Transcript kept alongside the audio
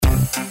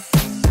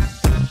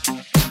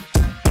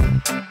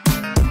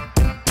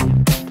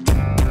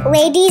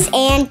Ladies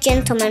and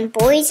gentlemen,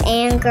 boys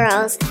and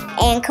girls,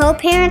 and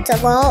co-parents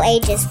of all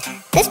ages,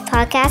 this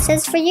podcast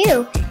is for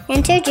you.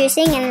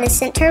 Introducing and the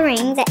center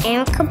ring, the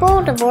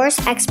amicable divorce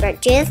expert,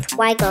 Judith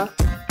Weigel.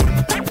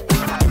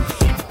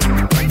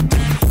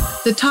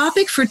 The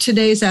topic for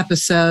today's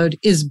episode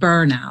is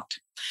burnout.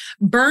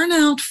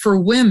 Burnout for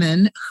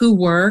women who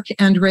work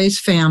and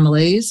raise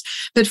families,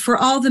 but for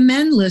all the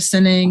men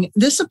listening,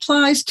 this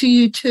applies to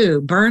you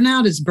too.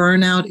 Burnout is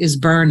burnout is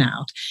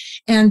burnout.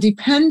 And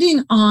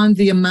depending on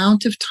the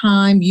amount of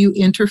time you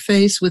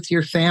interface with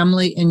your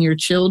family and your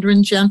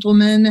children,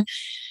 gentlemen,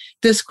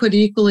 this could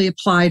equally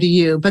apply to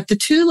you. But the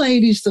two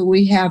ladies that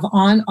we have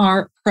on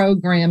our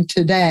program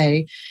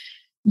today,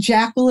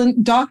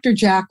 Dr.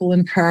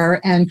 Jacqueline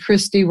Kerr and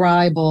Kristi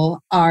Rible,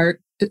 are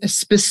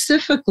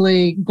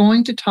specifically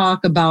going to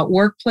talk about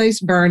workplace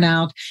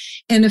burnout.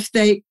 And if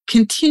they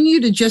continue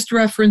to just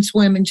reference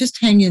women, just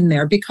hang in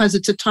there because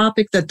it's a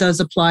topic that does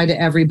apply to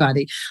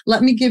everybody.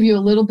 Let me give you a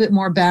little bit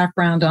more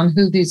background on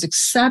who these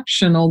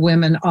exceptional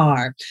women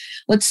are.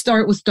 Let's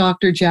start with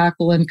Dr.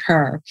 Jacqueline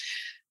Kerr.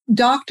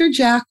 Dr.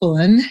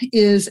 Jacqueline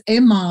is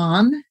a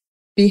mom,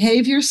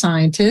 behavior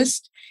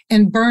scientist,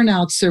 and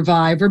burnout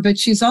survivor, but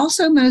she's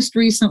also most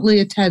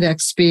recently a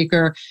TEDx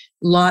speaker.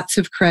 Lots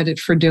of credit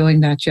for doing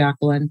that,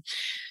 Jacqueline.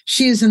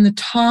 She is in the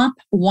top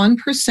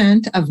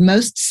 1% of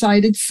most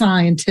cited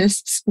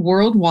scientists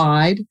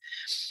worldwide.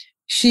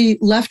 She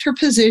left her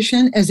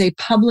position as a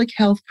public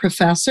health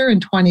professor in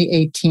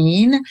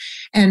 2018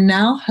 and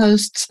now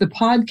hosts the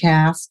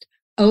podcast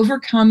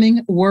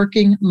Overcoming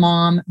Working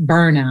Mom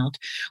Burnout,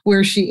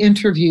 where she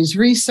interviews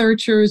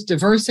researchers,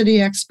 diversity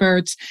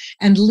experts,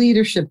 and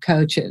leadership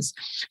coaches.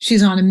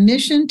 She's on a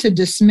mission to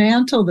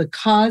dismantle the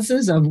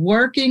causes of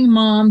working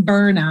mom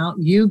burnout.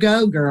 You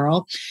go,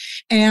 girl.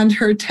 And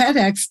her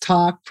TEDx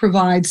talk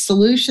provides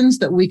solutions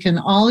that we can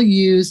all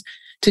use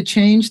to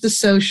change the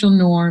social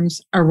norms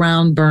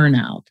around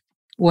burnout.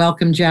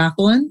 Welcome,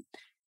 Jacqueline.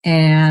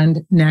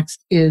 And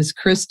next is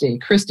Kristi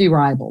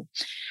Rible.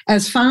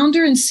 As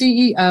founder and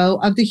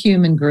CEO of the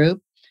Human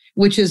Group,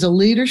 which is a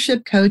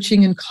leadership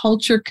coaching and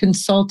culture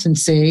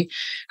consultancy,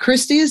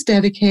 Kristi is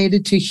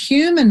dedicated to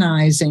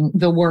humanizing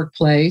the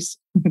workplace,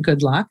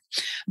 good luck,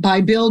 by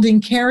building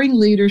caring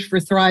leaders for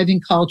thriving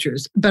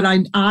cultures. But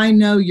I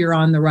know you're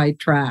on the right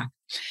track.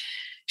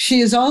 She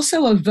is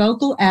also a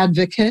vocal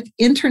advocate,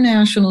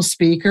 international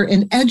speaker,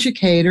 and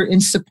educator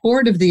in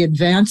support of the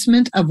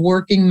advancement of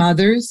working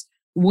mothers,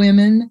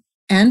 women,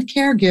 and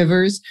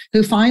caregivers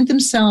who find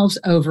themselves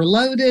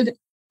overloaded,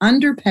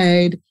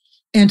 underpaid,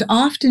 and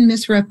often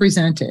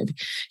misrepresented.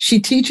 She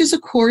teaches a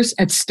course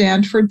at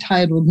Stanford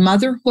titled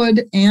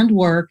Motherhood and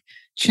Work,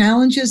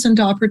 Challenges and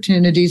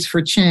Opportunities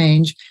for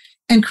Change,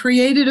 and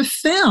created a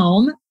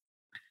film,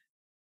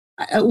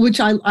 which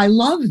I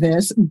love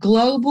this,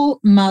 Global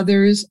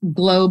Mothers,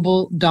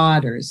 Global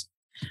Daughters.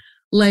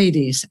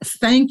 Ladies,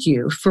 thank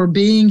you for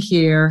being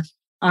here.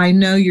 I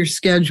know your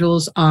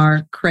schedules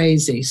are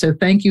crazy, so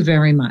thank you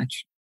very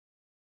much.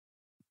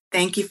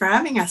 Thank you for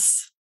having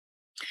us.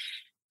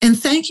 And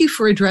thank you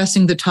for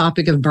addressing the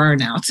topic of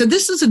burnout. So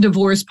this is a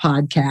divorce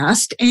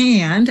podcast,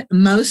 and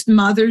most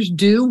mothers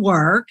do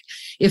work.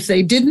 If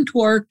they didn't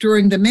work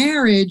during the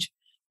marriage,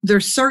 they're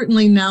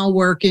certainly now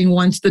working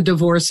once the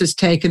divorce has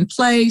taken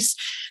place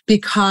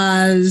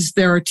because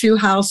there are two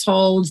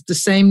households, the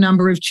same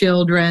number of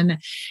children,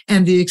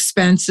 and the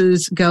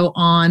expenses go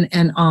on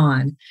and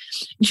on.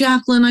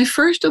 Jacqueline, I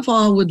first of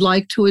all would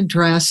like to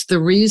address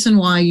the reason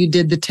why you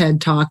did the TEDx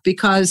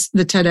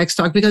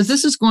talk, because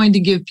this is going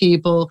to give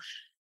people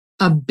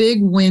a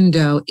big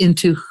window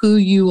into who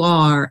you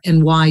are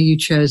and why you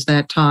chose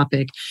that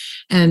topic.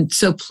 And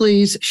so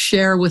please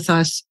share with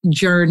us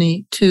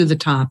journey to the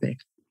topic.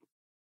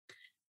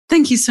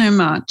 Thank you so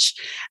much.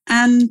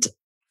 And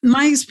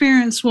my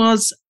experience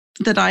was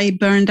that I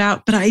burned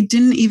out, but I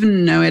didn't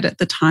even know it at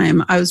the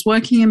time. I was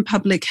working in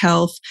public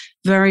health,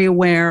 very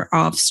aware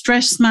of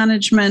stress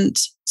management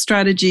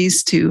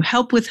strategies to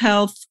help with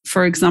health.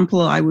 For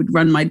example, I would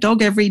run my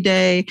dog every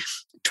day,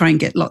 try and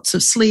get lots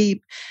of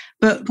sleep.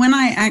 But when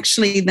I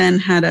actually then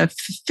had a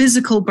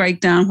physical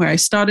breakdown where I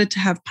started to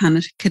have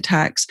panic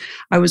attacks,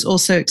 I was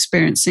also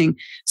experiencing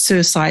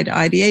suicide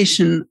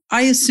ideation.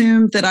 I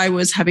assumed that I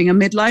was having a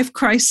midlife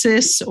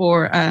crisis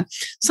or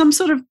some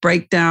sort of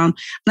breakdown,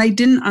 and I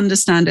didn't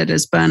understand it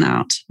as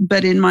burnout.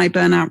 But in my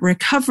burnout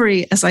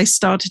recovery, as I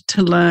started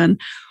to learn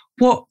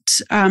what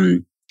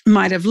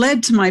might have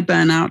led to my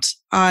burnout,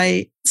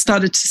 I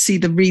started to see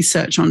the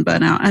research on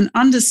burnout and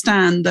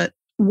understand that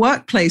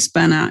workplace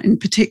burnout in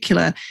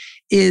particular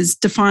is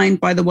defined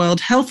by the World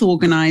Health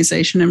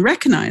Organization and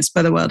recognized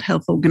by the World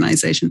Health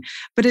Organization.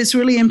 But it's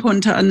really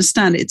important to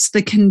understand it's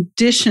the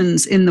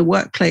conditions in the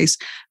workplace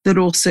that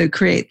also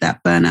create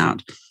that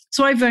burnout.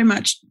 So I very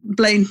much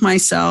blamed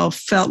myself,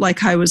 felt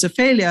like I was a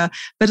failure.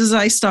 But as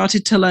I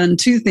started to learn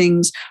two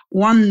things,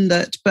 one,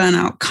 that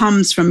burnout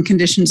comes from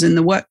conditions in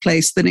the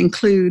workplace that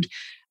include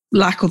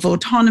lack of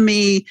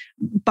autonomy,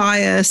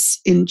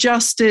 bias,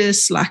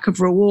 injustice, lack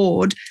of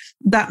reward,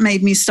 that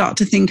made me start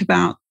to think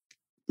about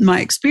my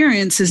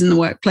experiences in the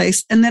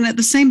workplace. And then at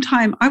the same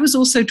time, I was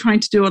also trying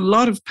to do a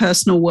lot of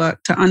personal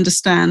work to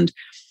understand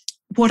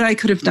what I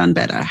could have done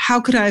better. How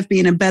could I have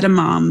been a better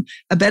mom,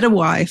 a better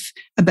wife,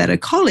 a better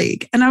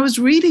colleague? And I was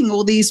reading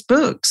all these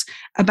books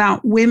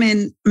about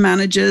women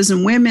managers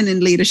and women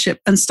in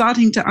leadership and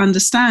starting to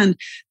understand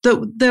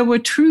that there were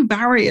true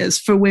barriers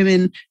for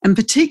women and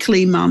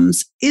particularly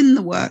mums in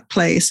the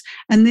workplace.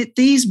 And that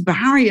these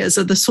barriers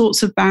are the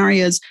sorts of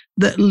barriers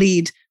that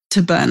lead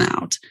to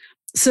burnout.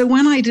 So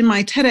when I did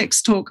my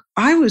TEDx talk,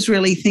 I was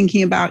really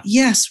thinking about,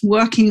 yes,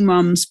 working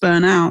mums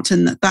burn out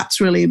and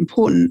that's really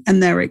important.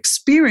 And their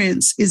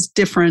experience is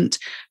different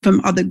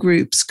from other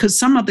groups because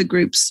some other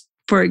groups,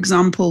 for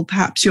example,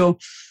 perhaps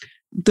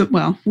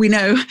we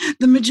know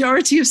the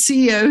majority of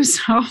CEOs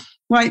are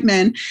white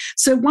men.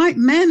 So white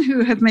men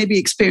who have maybe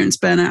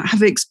experienced burnout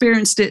have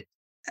experienced it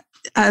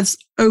as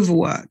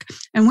overwork.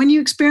 And when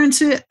you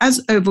experience it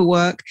as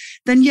overwork,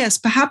 then yes,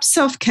 perhaps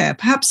self-care,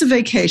 perhaps a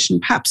vacation,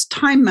 perhaps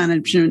time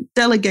management,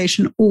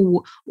 delegation,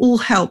 all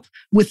help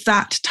with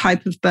that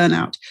type of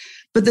burnout.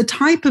 But the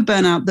type of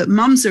burnout that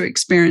mums are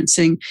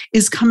experiencing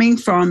is coming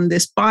from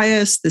this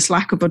bias, this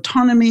lack of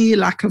autonomy,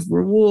 lack of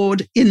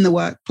reward in the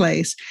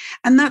workplace.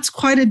 And that's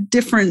quite a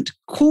different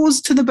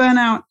cause to the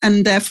burnout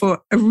and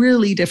therefore a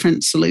really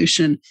different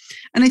solution.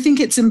 And I think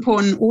it's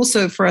important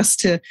also for us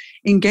to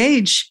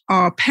engage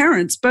our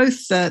parents,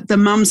 both the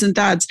mums and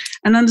dads,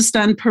 and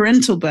understand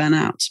parental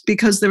burnout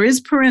because there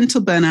is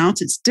parental burnout.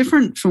 It's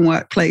different from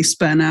workplace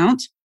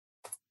burnout.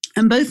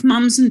 And both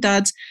mums and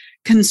dads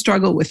can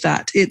struggle with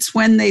that. It's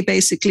when they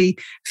basically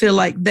feel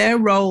like their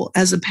role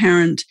as a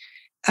parent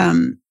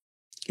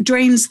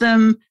drains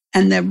them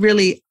and they're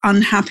really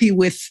unhappy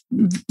with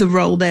the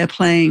role they're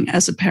playing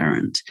as a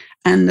parent.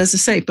 And as I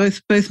say,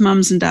 both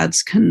mums and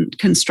dads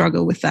can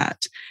struggle with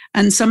that.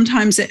 And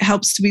sometimes it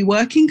helps to be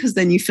working because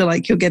then you feel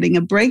like you're getting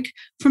a break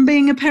from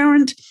being a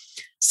parent.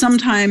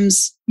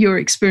 Sometimes you're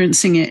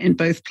experiencing it in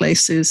both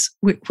places,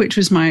 which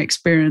was my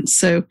experience.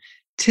 So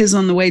tears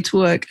on the way to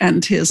work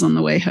and tears on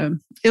the way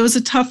home. It was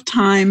a tough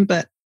time,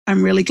 but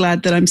I'm really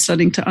glad that I'm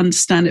starting to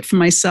understand it for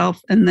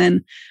myself and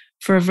then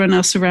for everyone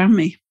else around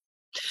me.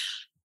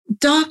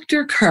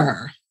 Dr.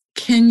 Kerr,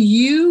 can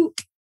you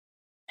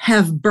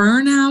have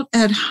burnout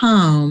at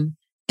home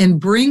and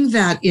bring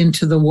that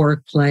into the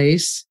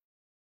workplace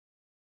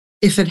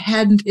if it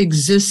hadn't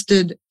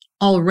existed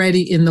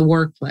already in the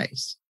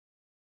workplace?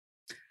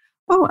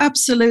 Oh,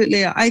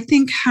 absolutely. I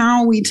think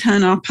how we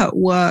turn up at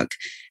work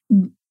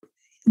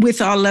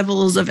with our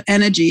levels of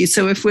energy.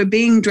 So if we're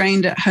being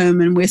drained at home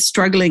and we're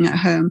struggling at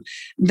home,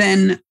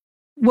 then,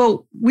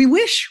 well, we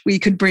wish we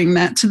could bring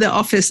that to the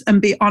office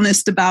and be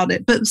honest about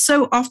it. But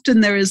so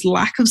often there is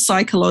lack of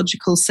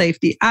psychological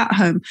safety at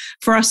home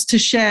for us to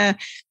share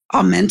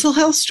our mental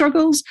health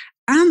struggles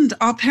and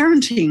our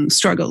parenting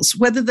struggles,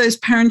 whether those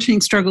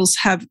parenting struggles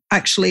have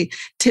actually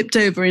tipped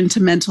over into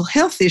mental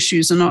health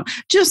issues or not,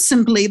 just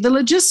simply the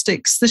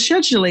logistics, the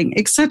scheduling,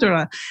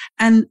 etc.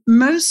 And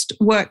most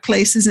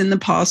workplaces in the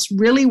past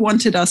really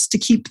wanted us to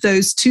keep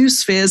those two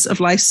spheres of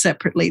life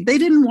separately. They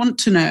didn't want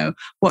to know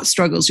what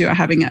struggles you're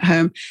having at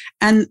home.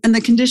 And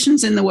the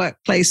conditions in the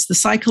workplace, the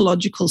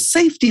psychological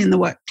safety in the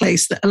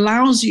workplace that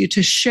allows you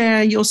to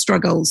share your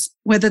struggles,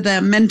 whether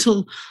they're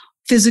mental,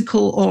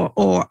 physical,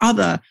 or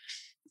other,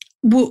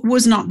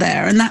 was not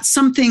there. And that's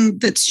something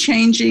that's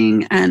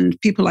changing. And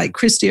people like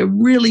Kristi are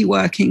really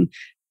working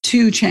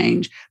to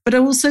change. But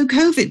also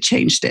COVID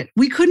changed it.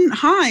 We couldn't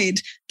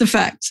hide the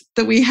fact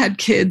that we had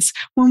kids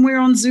when we were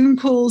on Zoom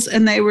calls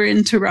and they were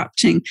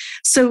interrupting.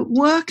 So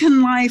work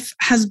and life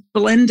has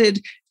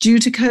blended due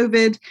to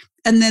COVID.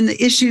 And then the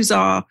issues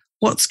are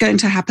what's going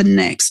to happen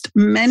next.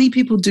 Many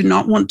people do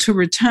not want to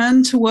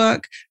return to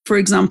work. For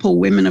example,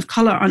 women of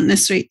color aren't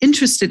necessarily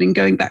interested in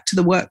going back to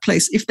the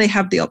workplace if they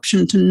have the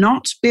option to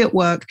not be at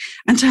work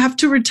and to have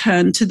to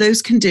return to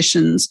those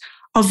conditions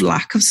of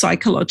lack of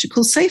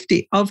psychological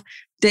safety, of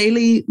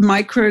daily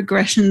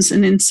microaggressions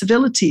and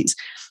incivilities.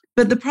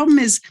 But the problem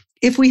is,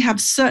 if we have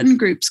certain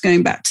groups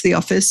going back to the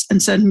office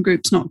and certain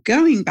groups not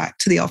going back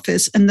to the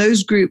office, and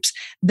those groups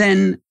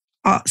then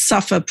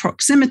suffer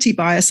proximity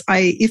bias,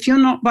 i.e., if you're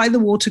not by the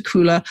water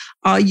cooler,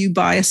 are you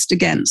biased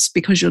against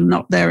because you're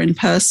not there in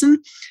person?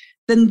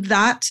 Then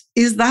that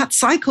is that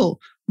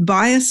cycle.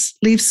 Bias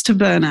leads to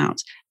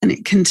burnout and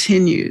it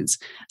continues.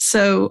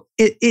 So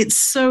it's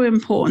so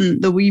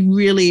important that we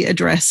really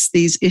address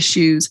these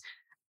issues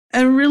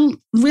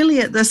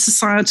really at the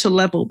societal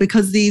level,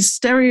 because these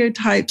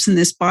stereotypes and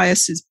this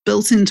bias is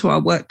built into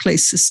our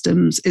workplace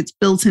systems. It's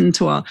built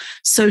into our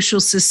social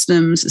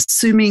systems,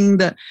 assuming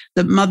that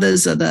the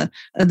mothers are the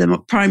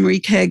primary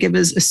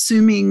caregivers,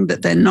 assuming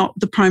that they're not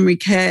the primary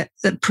care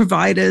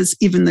providers,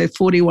 even though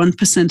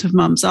 41% of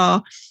mums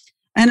are,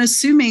 and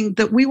assuming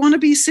that we want to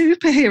be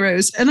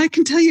superheroes. And I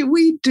can tell you,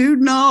 we do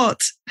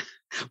not.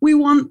 We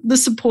want the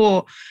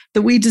support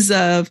that we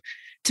deserve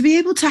to be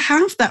able to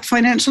have that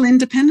financial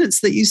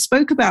independence that you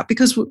spoke about.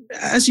 Because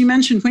as you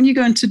mentioned, when you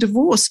go into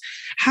divorce,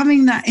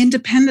 having that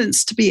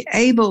independence to be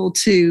able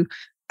to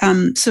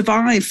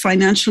survive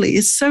financially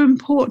is so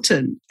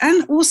important.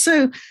 And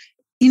also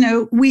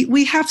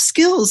we have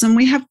skills and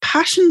we have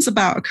passions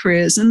about our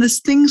careers, and there's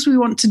things we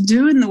want to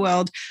do in the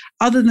world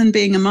other than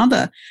being a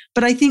mother.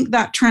 But I think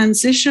that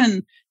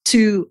transition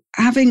to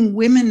having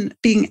women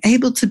being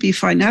able to be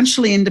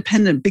financially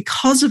independent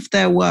because of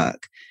their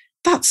work,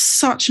 that's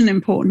such an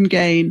important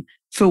gain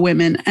for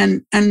women,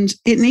 and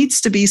it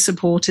needs to be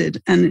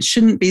supported, and it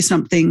shouldn't be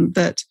something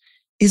that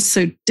is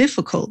so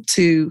difficult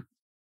to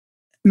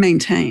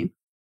maintain.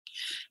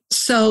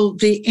 So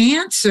the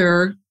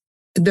answer,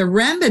 the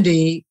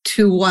remedy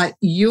to what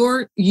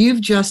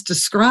you've just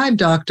described,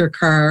 Dr.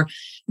 Kerr,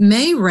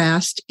 may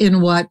rest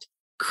in what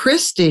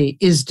Kristi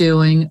is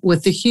doing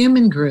with the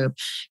human group.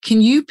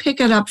 Can you pick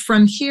it up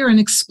from here and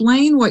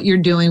explain what you're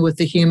doing with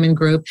the human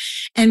group?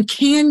 And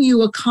can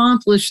you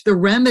accomplish the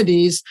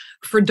remedies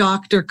for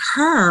Dr.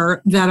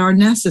 Kerr that are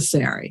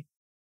necessary?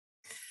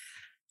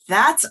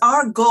 That's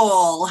our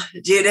goal,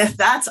 Judith.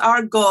 That's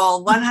our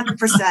goal,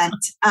 100%.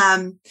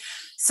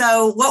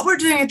 So what we're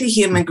doing at the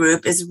human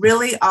group is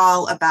really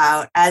all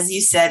about, as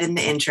you said in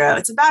the intro,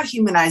 it's about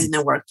humanizing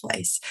the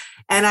workplace.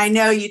 And I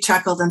know you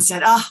chuckled and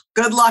said, oh,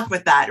 good luck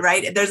with that,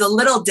 right? There's a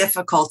little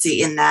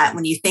difficulty in that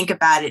when you think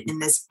about it in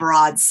this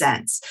broad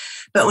sense.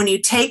 But when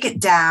you take it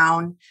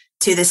down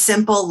to the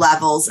simple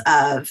levels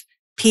of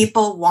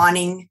people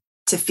wanting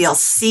to feel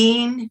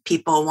seen,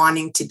 people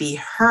wanting to be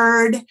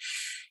heard,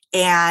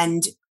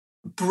 and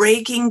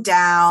breaking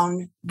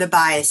down the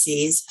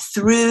biases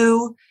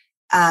through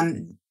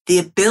the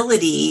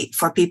ability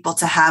for people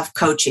to have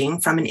coaching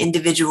from an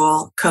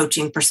individual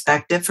coaching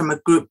perspective, from a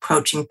group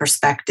coaching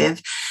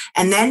perspective,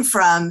 and then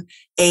from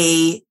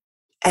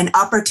an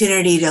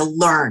opportunity to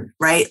learn,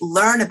 right?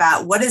 Learn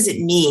about what does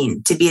it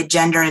mean to be a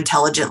gender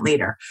intelligent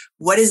leader?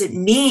 What does it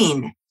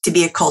mean to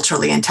be a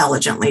culturally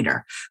intelligent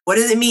leader? What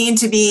does it mean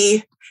to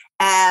be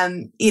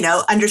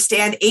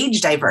understand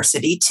age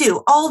diversity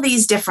too, all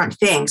these different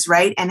things,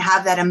 right? And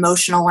have that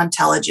emotional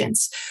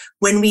intelligence.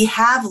 When we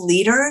have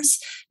leaders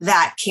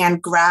that can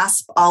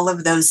grasp all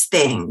of those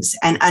things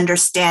and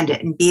understand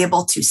it and be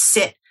able to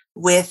sit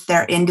with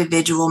their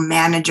individual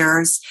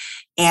managers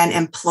and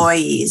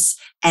employees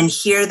and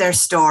hear their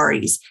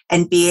stories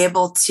and be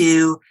able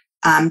to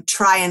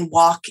try and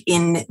walk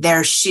in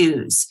their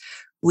shoes,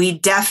 we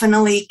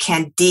definitely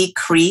can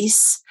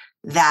decrease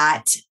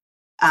that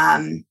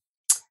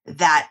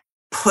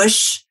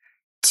push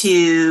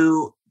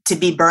to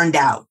be burned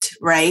out,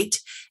 right?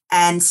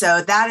 And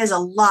so that is a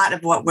lot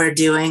of what we're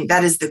doing.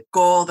 That is the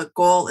goal. The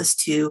goal is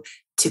to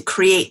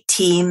create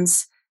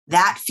teams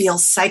that feel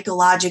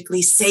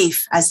psychologically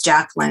safe, as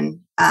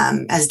Jacqueline,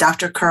 as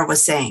Dr. Kerr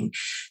was saying,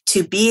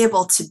 to be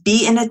able to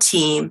be in a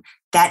team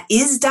that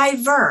is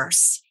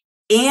diverse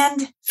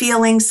and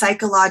feeling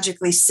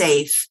psychologically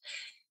safe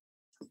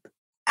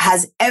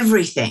has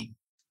everything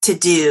to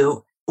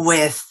do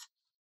with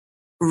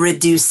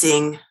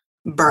reducing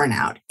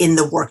burnout in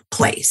the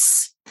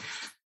workplace.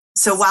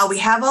 So while we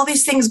have all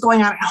these things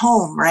going on at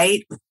home,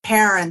 right, with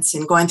parents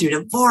and going through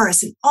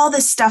divorce and all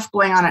this stuff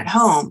going on at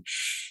home,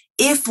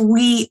 if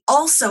we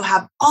also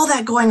have all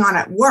that going on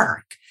at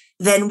work,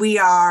 then we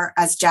are,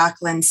 as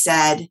Jacqueline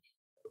said,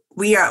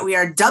 we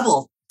are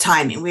double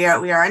timing. We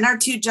are in our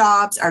two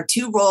jobs, our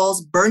two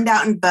roles, burned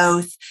out in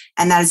both,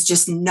 and that is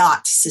just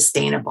not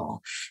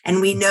sustainable.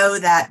 And we know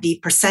that the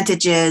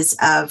percentages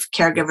of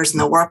caregivers in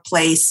the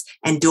workplace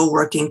and dual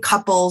working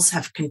couples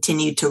have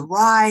continued to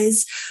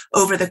rise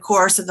over the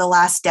course of the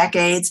last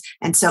decades.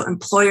 And so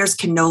employers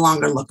can no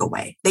longer look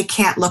away. They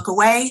can't look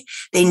away.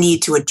 They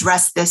need to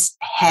address this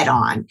head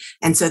on.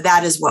 And so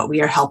that is what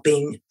we are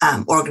helping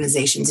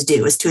organizations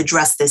do, is to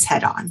address this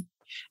head on.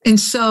 And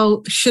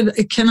so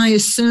can I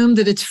assume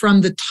that it's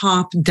from the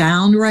top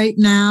down right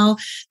now,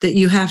 that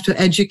you have to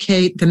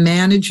educate the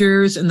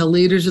managers and the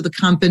leaders of the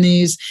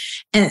companies?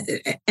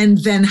 And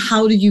then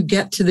how do you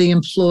get to the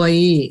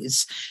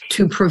employees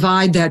to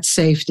provide that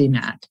safety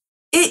net?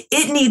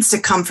 It needs to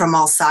come from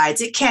all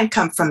sides. It can't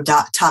come from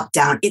top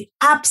down. It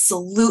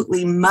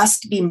absolutely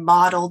must be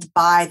modeled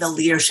by the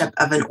leadership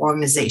of an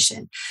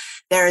organization.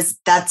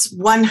 That's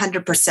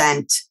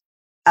 100%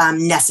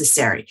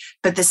 necessary.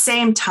 But at the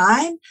same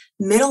time,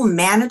 middle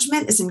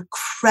management is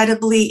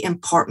incredibly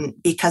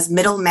important, because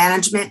middle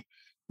management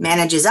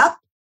manages up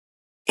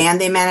and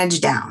they manage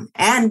down.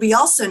 And we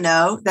also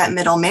know that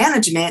middle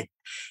management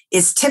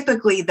is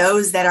typically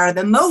those that are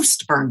the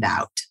most burned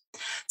out.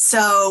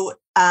 So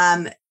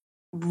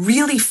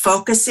really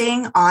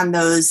focusing on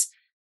those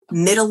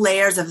middle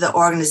layers of the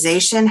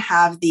organization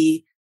have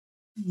the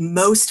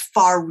most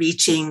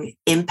far-reaching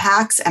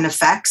impacts and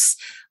effects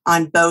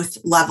on both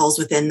levels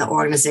within the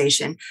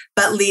organization.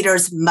 But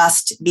leaders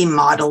must be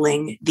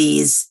modeling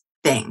these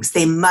things.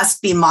 They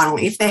must be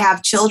modeling. If they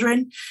have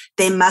children,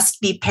 they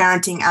must be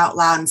parenting out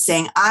loud and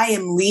saying, I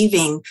am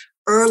leaving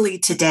early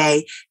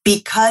today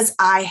because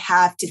I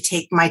have to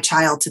take my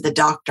child to the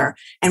doctor.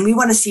 And we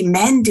want to see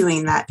men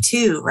doing that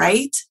too,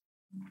 right?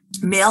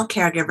 Male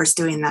caregivers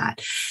doing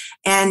that.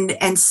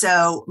 And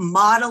so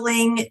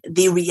modeling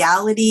the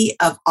reality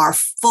of our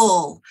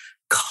full,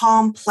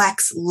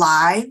 complex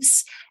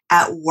lives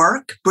at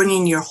work,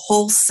 bringing your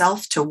whole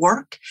self to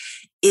work,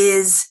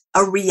 is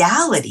a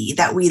reality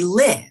that we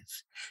live.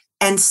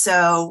 And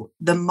so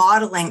the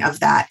modeling of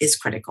that is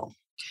critical.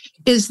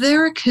 Is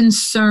there a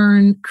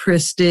concern,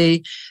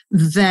 Kristi,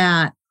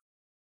 that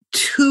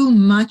too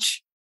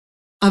much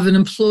of an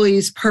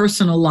employee's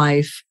personal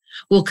life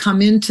will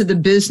come into the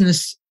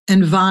business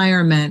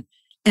environment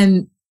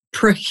and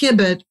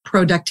prohibit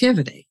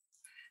productivity?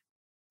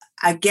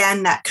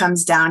 Again, that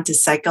comes down to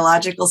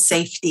psychological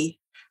safety.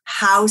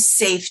 How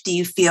safe do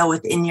you feel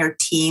within your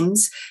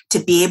teams to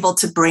be able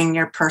to bring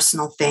your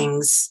personal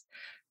things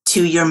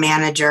to your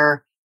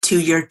manager, to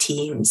your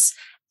teams?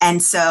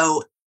 And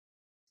so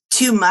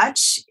too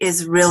much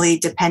is really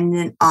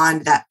dependent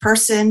on that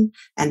person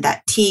and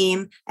that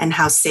team and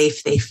how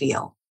safe they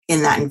feel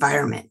in that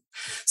environment.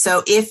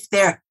 So if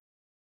there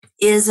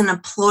is an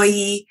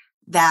employee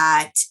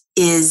that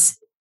is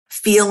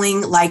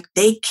feeling like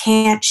they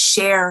can't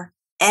share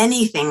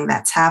anything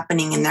that's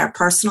happening in their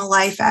personal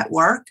life at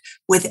work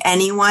with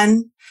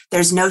anyone,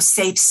 there's no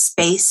safe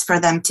space for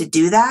them to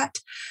do that,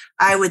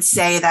 I would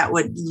say that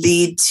would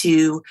lead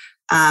to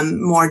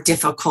more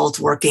difficult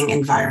working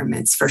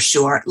environments for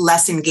sure,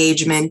 less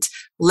engagement,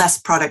 less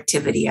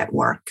productivity at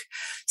work.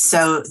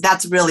 So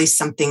that's really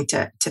something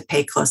to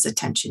pay close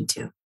attention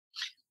to.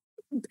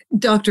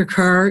 Dr.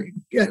 Kerr,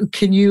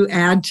 can you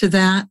add to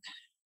that?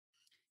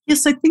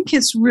 Yes, I think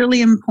it's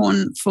really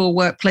important for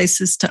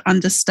workplaces to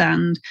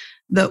understand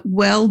that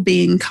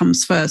well-being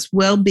comes first.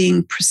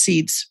 Well-being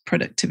precedes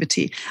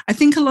productivity. I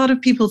think a lot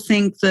of people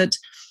think that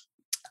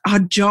our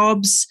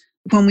jobs,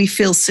 when we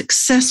feel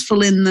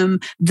successful in them,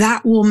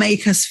 that will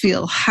make us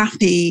feel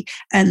happy.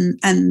 And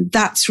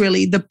that's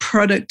really the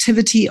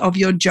productivity of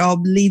your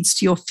job leads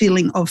to your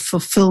feeling of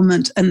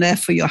fulfillment and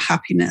therefore your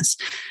happiness.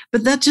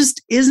 But that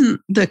just isn't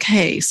the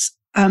case.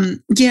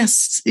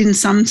 Yes, in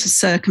some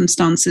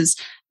circumstances,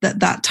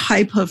 that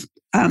type of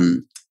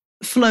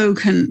flow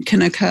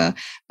can occur,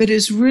 but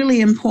it's really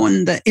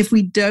important that if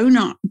we do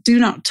not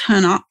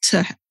turn up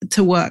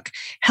to work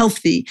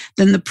healthy,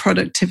 then the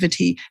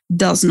productivity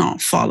does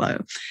not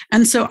follow.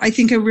 And so I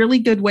think a really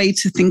good way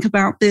to think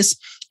about this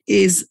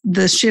is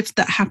the shift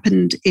that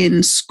happened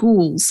in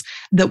schools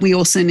that we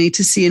also need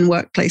to see in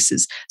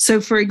workplaces.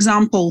 So, for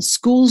example,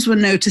 schools were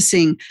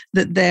noticing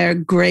that their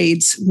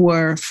grades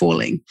were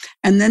falling.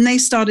 And then they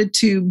started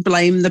to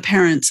blame the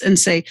parents and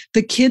say,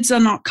 the kids are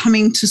not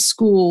coming to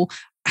school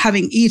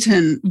having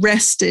eaten,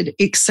 rested,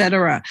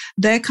 etc.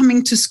 They're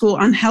coming to school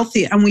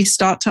unhealthy, and we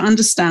start to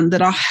understand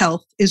that our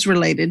health is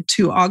related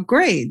to our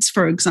grades,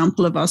 for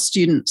example, of our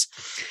students.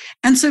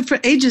 And so for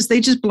ages, they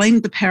just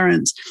blamed the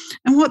parents.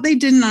 And what they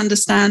didn't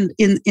understand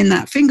in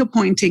that finger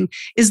pointing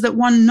is that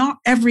not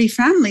every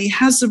family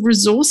has the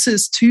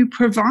resources to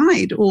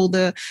provide all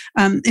the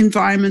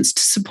environments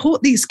to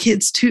support these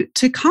kids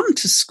to come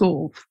to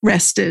school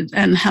rested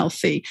and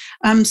healthy.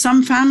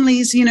 Some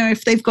families,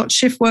 if they've got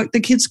shift work, the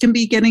kids can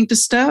be getting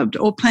disturbed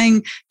or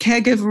playing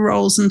caregiver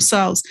roles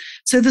themselves.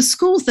 So the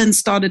schools then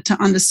started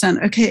to understand,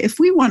 okay, if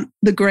we want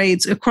the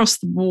grades across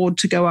the board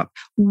to go up,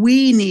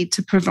 we need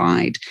to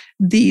provide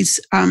these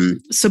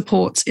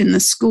supports in the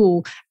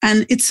school.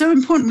 And it's so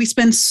important. We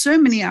spend so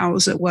many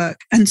hours at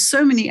work and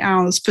so many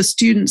hours for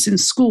students in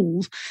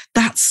schools.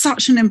 That's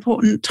such an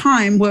important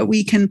time where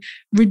we can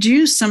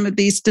reduce some of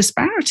these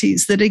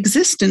disparities that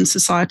exist in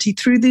society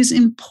through these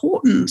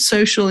important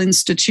social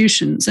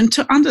institutions, and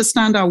to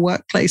understand our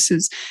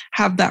workplaces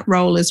have that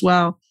role as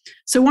well.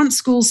 So once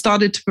schools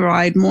started to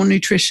provide more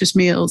nutritious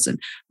meals and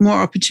more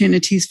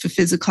opportunities for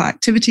physical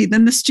activity,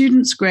 then the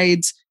students'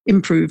 grades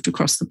improved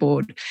across the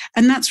board.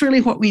 And that's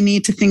really what we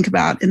need to think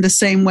about in the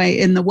same way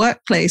in the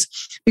workplace.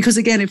 Because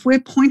again, if we're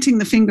pointing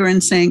the finger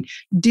and saying,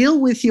 deal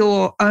with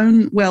your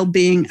own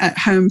well-being at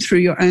home through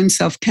your own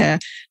self-care,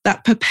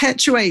 that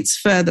perpetuates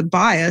further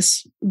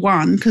bias,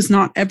 one, because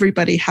not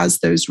everybody has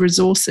those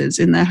resources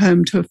in their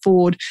home to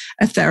afford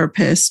a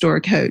therapist or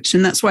a coach.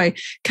 And that's why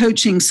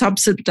coaching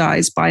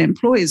subsidized by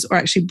employers or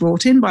actually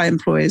brought in by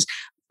employers,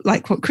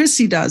 like what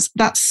Kristi does,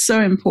 that's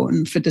so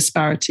important for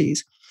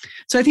disparities.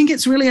 So I think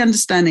it's really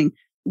understanding,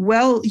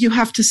 well, you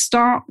have to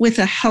start with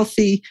a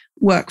healthy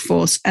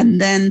workforce and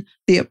then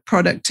the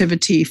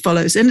productivity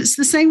follows. And it's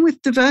the same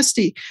with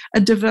diversity. A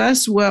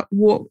diverse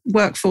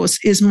workforce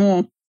is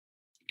more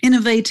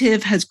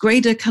innovative, has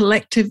greater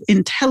collective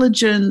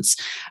intelligence.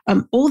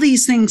 All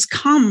these things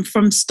come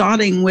from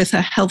starting with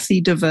a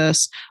healthy,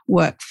 diverse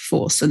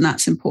workforce, and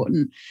that's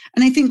important.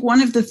 And I think one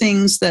of the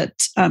things that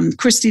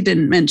Kristi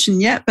didn't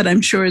mention yet, but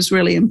I'm sure is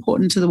really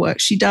important to the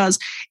work she does,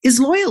 is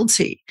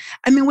loyalty.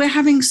 I mean, we're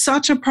having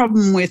such a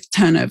problem with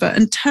turnover,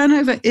 and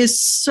turnover is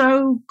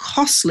so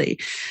costly.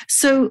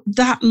 So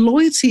that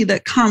loyalty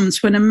that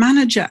comes when a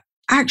manager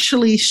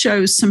actually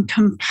shows some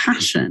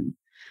compassion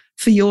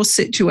for your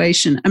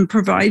situation and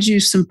provide you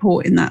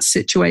support in that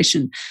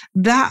situation,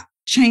 that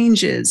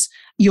changes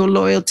your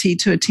loyalty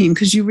to a team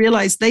because you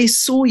realize they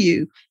saw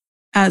you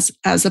as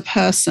a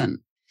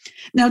person.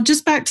 Now,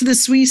 just back to the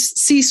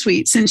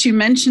C-suite, since you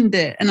mentioned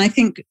it, and I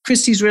think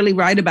Kristi's really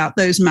right about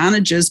those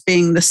managers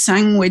being the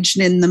sandwiched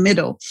in the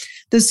middle.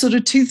 there's sort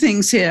of two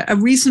things here. A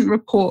recent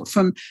report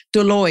from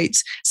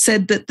Deloitte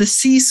said that the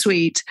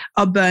C-suite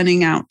are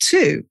burning out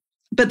too.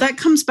 But that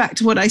comes back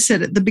to what I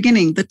said at the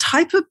beginning. The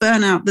type of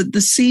burnout that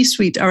the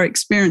C-suite are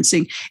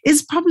experiencing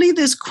is probably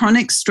this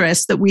chronic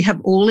stress that we have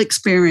all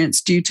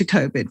experienced due to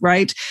COVID,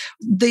 right?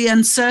 The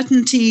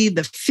uncertainty,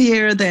 the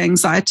fear, the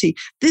anxiety.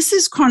 This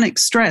is chronic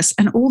stress,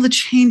 and all the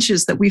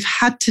changes that we've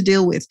had to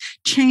deal with.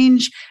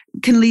 Change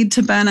can lead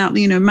to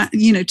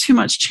burnout. Too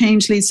much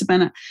change leads to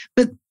burnout.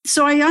 But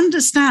so I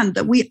understand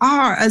that we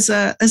are, as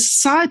a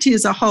society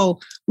as a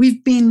whole,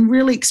 we've been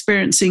really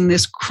experiencing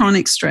this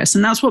chronic stress.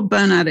 And that's what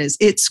burnout is.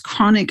 It's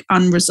chronic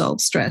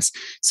unresolved stress.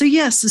 So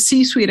yes, the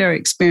C-suite are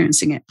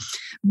experiencing it,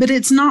 but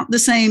it's not the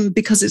same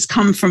because it's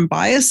come from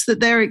bias that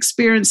they're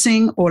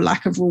experiencing, or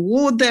lack of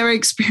reward they're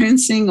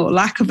experiencing, or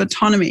lack of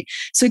autonomy.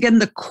 So again,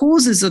 the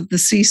causes of the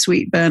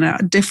C-suite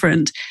burnout are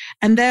different,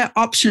 and their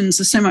options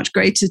are so much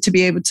greater to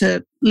be able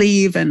to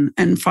leave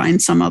and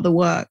find some other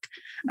work.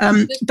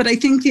 But I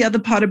think the other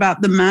part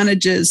about the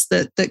managers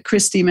that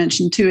Kristi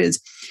mentioned too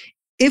is,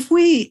 if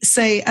we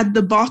say at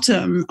the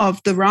bottom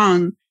of the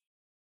rung,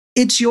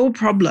 it's your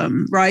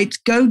problem, right?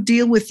 Go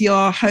deal with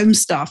your home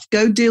stuff.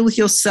 Go deal with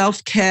your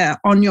self-care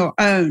on your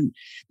own.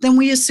 Then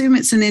we assume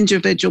it's an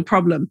individual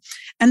problem.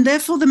 And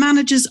therefore the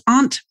managers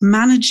aren't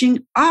managing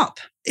up.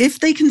 If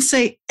they can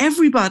say,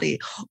 everybody,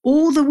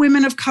 all the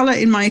women of color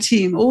in my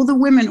team, all the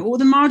women, all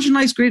the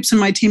marginalized groups in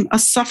my team are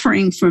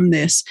suffering from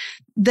this,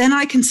 then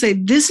I can say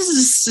this is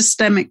a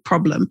systemic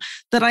problem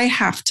that I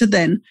have to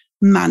then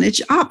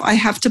manage up. I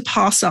have to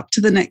pass up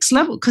to the next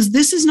level, because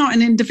this is not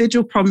an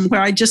individual problem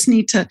where I just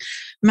need to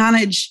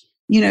manage,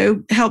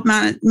 help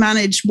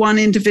manage one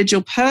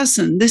individual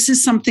person. This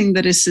is something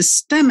that is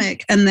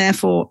systemic, and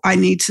therefore I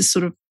need to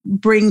sort of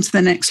bring to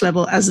the next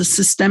level as a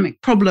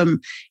systemic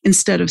problem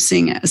instead of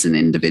seeing it as an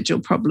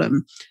individual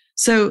problem.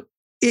 So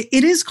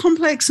it is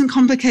complex and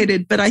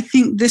complicated, but I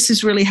think this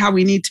is really how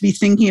we need to be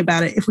thinking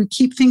about it. If we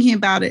keep thinking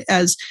about it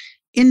as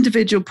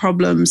individual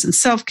problems and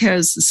self-care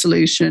as the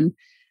solution,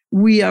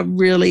 we are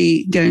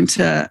really going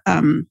to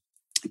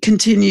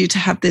continue to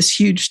have this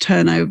huge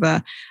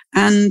turnover.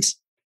 And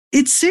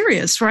it's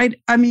serious,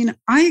 right? I mean,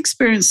 I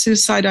experienced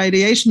suicide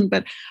ideation,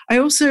 but I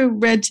also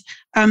read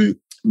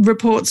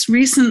reports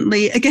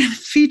recently, again,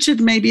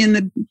 featured maybe in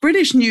the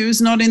British news,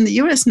 not in the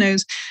US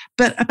news,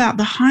 but about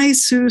the high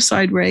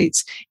suicide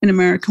rates in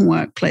American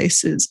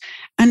workplaces.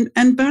 And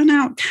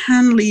burnout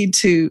can lead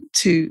to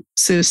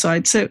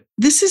suicide. So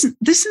this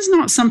is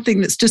not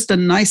something that's just a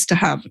nice to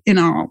have in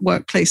our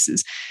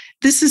workplaces.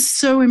 This is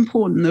so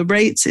important. The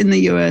rates in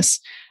the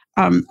US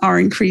are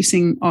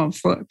increasing of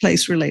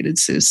workplace-related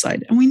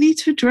suicide. And we need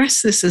to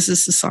address this as a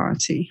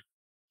society.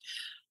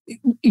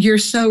 You're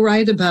so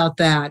right about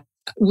that.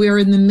 We're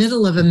in the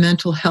middle of a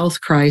mental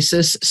health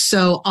crisis,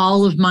 so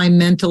all of my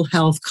mental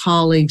health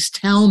colleagues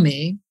tell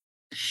me,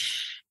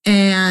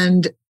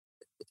 and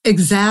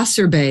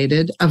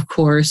exacerbated, of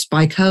course,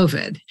 by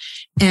COVID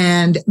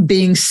and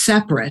being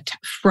separate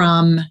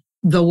from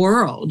the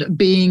world,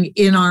 being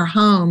in our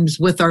homes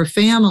with our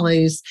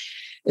families.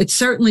 It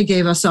certainly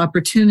gave us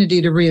opportunity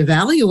to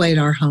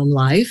reevaluate our home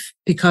life,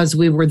 because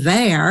we were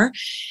there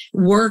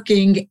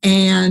working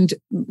and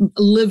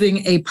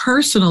living a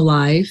personal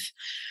life.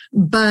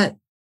 But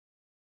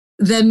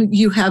then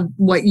you have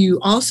what you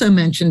also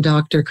mentioned,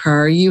 Dr.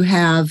 Kerr, you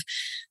have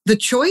the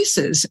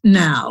choices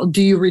now.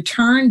 Do you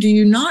return? Do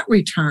you not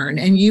return?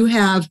 And you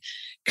have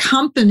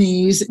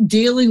companies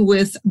dealing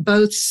with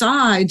both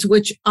sides,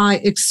 which I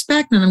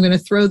expect, and I'm going to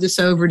throw this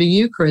over to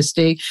you,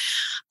 Kristi,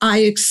 I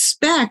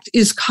expect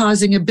is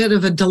causing a bit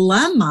of a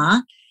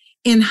dilemma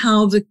in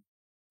how the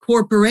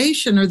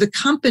corporation or the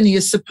company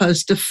is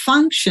supposed to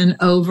function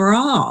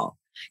overall.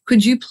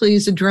 Could you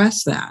please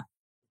address that?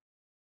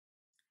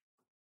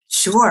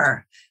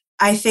 Sure.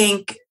 I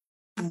think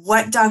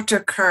what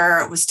Dr.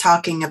 Kerr was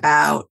talking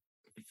about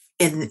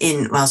in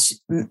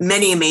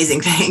many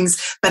amazing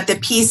things, but the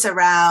piece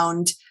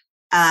around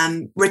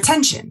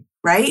retention,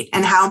 right?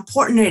 And how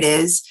important it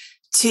is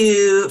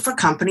for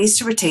companies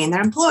to retain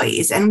their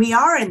employees. And we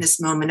are in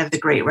this moment of the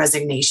Great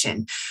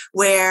Resignation,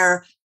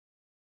 where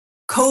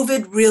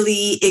COVID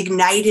really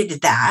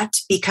ignited that,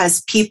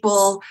 because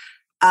people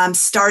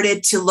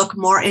started to look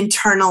more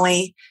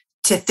internally,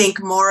 to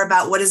think more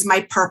about what is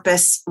my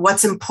purpose,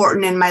 what's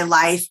important in my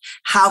life,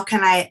 how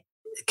can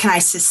I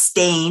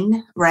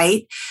sustain,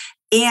 right?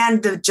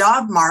 And the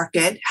job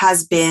market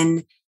has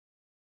been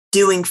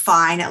doing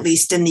fine, at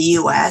least in the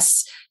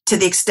US, to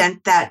the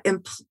extent that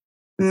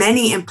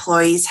many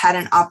employees had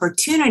an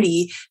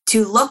opportunity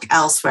to look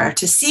elsewhere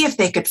to see if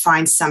they could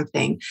find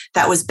something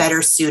that was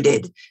better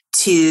suited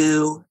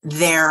to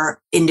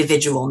their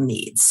individual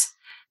needs.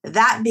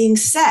 That being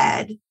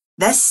said,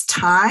 this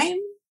time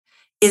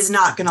is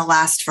not going to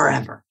last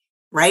forever,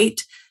 right?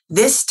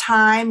 This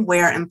time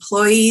where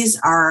employees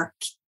are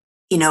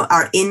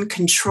in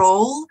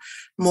control,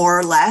 more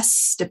or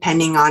less,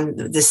 depending on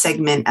the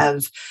segment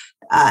of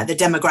the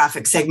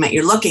demographic segment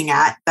you're looking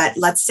at. But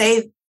let's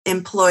say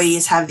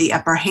employees have the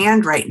upper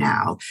hand right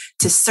now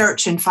to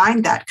search and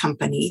find that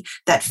company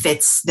that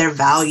fits their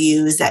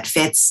values, that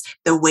fits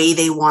the way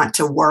they want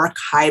to work,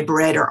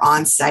 hybrid or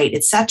on-site,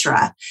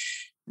 etc.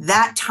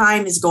 That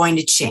time is going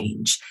to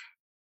change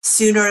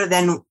sooner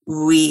than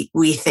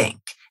we think.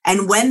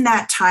 And when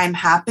that time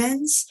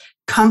happens,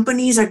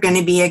 companies are going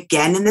to be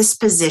again in this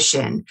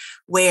position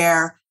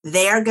where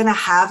they're going to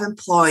have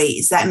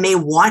employees that may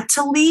want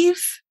to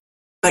leave,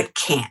 but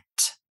can't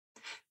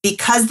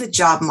because the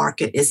job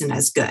market isn't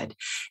as good.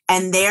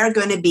 And they're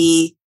going to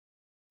be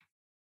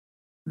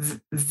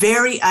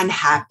very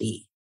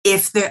unhappy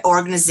if the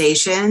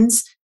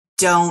organizations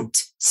don't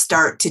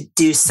start to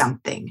do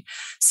something.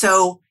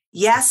 So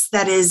yes,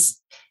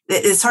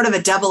 it's sort of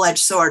a double-edged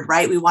sword,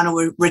 right? We want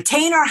to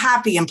retain our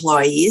happy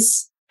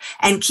employees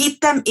and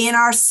keep them in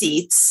our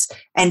seats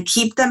and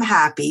keep them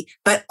happy.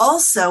 But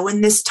also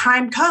when this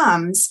time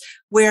comes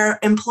where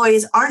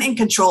employees aren't in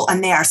control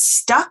and they are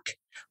stuck,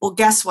 well,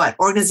 guess what?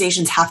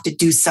 Organizations have to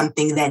do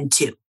something then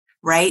too,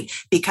 right?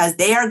 Because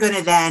they are going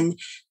to then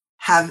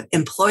have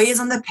employees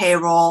on the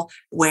payroll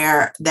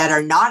that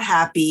are not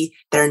happy,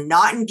 that are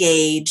not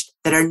engaged,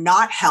 that are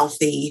not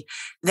healthy,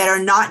 that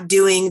are not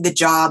doing the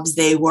jobs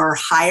they were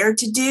hired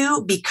to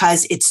do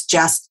because it's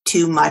just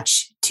too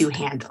much to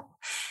handle.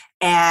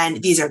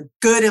 And these are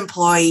good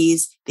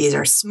employees. These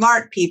are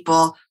smart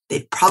people.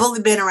 They've probably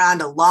been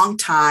around a long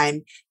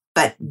time,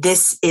 but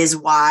this is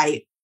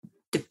why,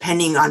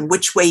 depending on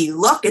which way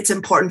you look, it's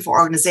important for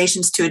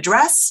organizations to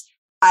address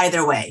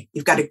either way.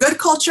 You've got a good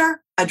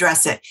culture,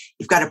 address it.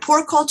 You've got a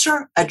poor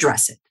culture,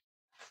 address it.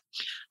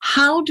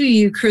 How do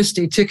you,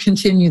 Kristi, to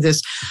continue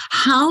this,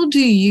 how do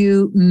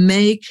you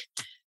make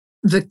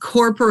the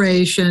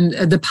corporation,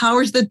 the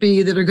powers that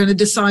be that are going to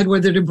decide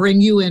whether to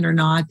bring you in or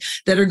not,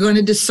 that are going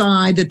to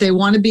decide that they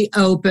want to be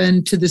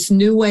open to this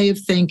new way of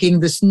thinking,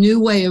 this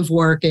new way of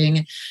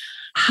working,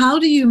 how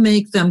do you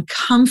make them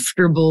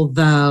comfortable,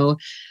 though,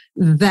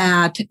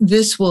 that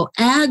this will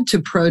add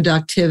to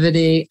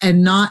productivity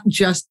and not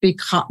just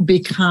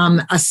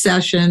become a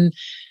session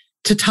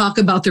to talk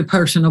about their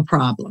personal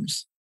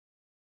problems?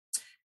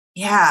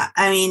 Yeah,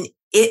 I mean,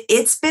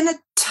 it's been a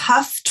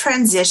tough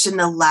transition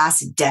the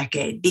last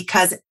decade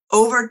because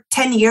over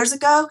 10 years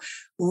ago,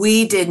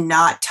 we did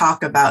not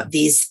talk about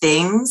these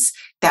things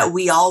that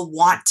we all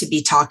want to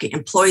be talking,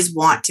 employees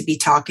want to be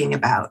talking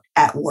about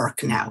at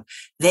work now.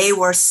 They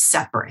were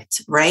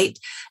separate, right?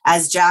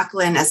 As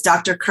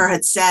Dr. Kerr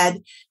had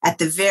said,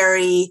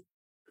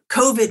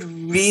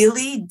 COVID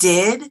really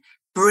did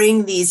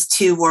bring these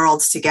two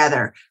worlds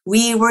together.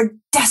 We were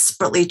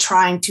desperately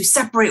trying to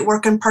separate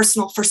work and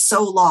personal for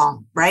so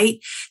long, right?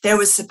 There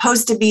was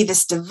supposed to be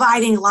this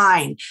dividing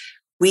line.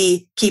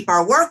 We keep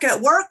our work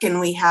at work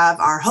and we have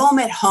our home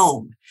at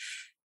home.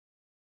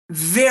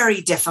 Very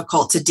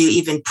difficult to do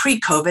even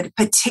pre-COVID,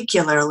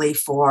 particularly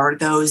for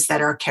those that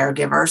are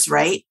caregivers,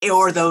 right?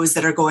 Or those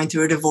that are going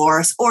through a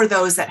divorce or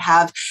those that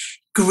have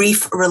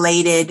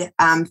grief-related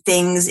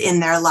things in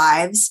their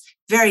lives.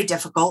 Very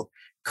difficult.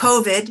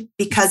 COVID,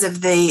 because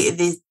of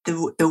the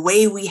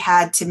way we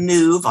had to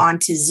move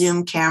onto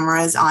Zoom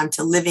cameras,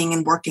 onto living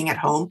and working at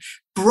home,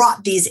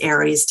 brought these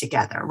areas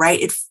together, right?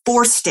 It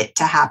forced it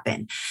to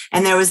happen.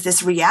 And there was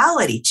this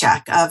reality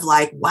check of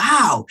like,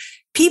 wow,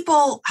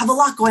 people have a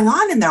lot going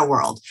on in their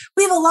world.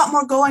 We have a lot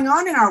more going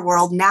on in our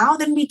world now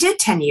than we did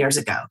 10 years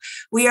ago.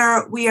 We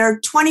are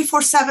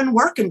 24/7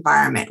 work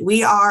environment.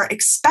 We are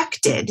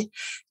expected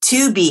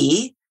to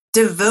be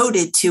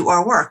devoted to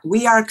our work.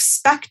 We are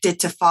expected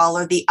to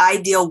follow the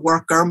ideal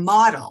worker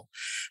model.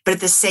 But at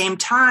the same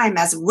time,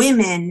 as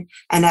women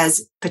and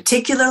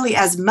particularly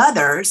as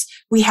mothers,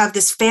 we have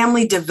this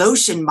family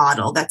devotion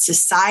model that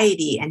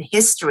society and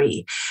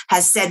history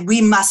has said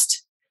we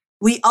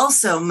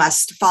also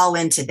must fall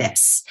into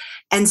this.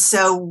 And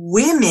so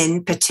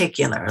women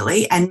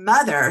particularly and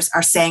mothers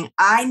are saying,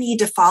 I need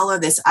to follow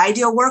this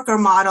ideal worker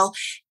model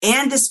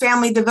and this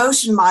family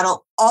devotion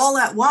model all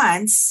at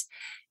once.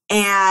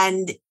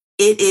 And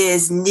it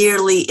is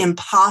nearly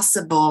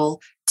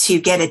impossible to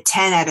get a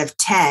 10 out of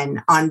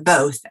 10 on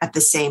both at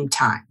the same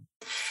time.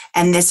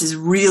 And this is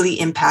really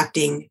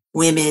impacting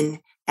women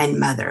and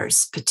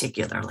mothers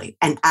particularly.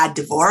 And add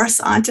divorce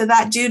onto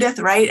that, Judith,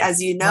 right?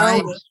 As you know,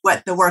 right.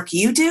 What the work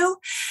you do.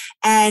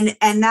 And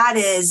that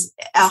is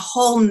a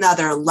whole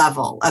nother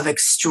level of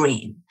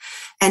extreme.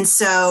 And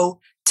so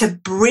to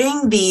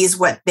bring these,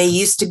 what they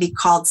used to be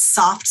called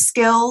soft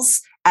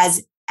skills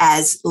as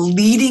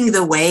leading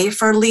the way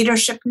for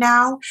leadership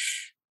now,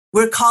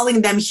 we're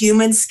calling them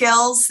human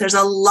skills. There's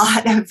a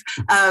lot of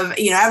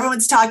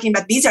everyone's talking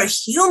about these are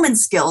human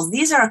skills.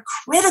 These are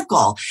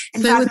critical.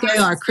 Say what they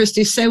are,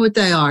 Kristi. Say what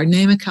they are.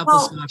 Name a couple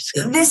soft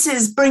skills. This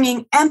is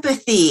bringing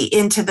empathy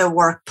into the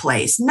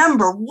workplace.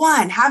 Number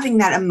one, having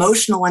that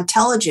emotional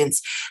intelligence,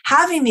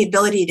 having the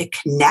ability to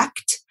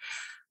connect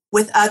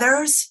with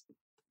others.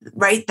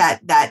 Right,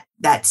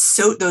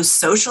 those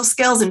social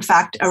skills. In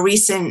fact, a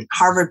recent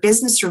Harvard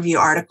Business Review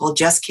article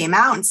just came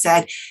out and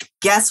said,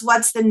 guess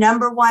what's the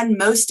number one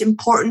most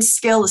important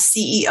skill a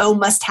CEO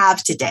must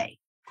have today?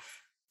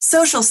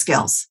 Social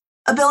skills.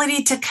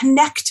 ability to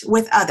connect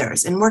with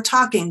others. And we're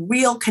talking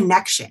real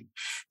connection.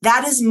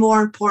 That is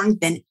more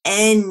important than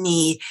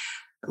any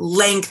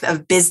length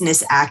of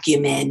business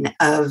acumen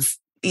of,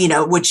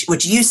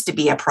 which used to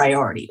be a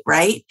priority,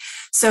 right?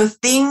 So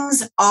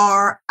things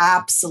are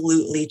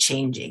absolutely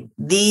changing.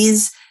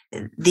 This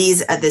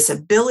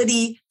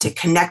ability to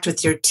connect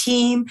with your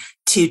team,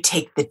 to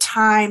take the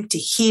time to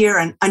hear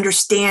and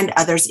understand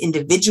others'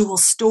 individual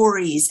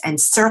stories and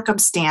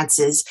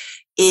circumstances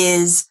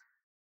is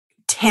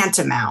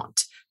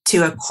tantamount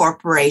to a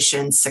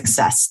corporation's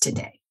success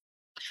today.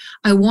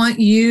 I want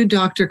you,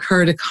 Dr.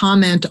 Kerr, to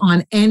comment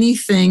on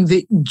anything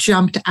that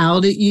jumped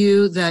out at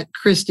you that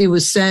Kristi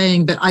was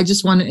saying, but I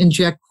just want to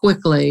inject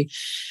quickly.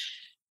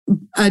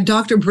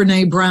 Dr.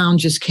 Brené Brown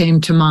just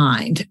came to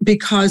mind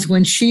because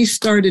when she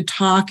started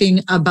talking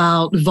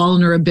about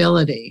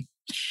vulnerability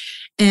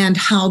and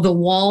how the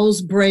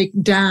walls break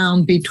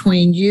down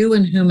between you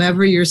and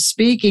whomever you're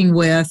speaking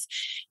with,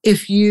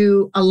 if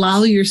you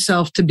allow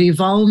yourself to be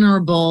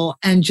vulnerable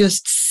and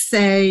just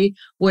say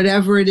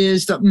whatever it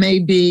is that may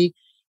be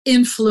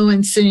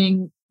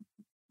influencing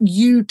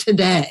you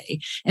today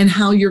and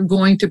how you're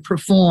going to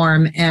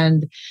perform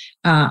and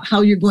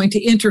how you're going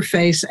to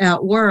interface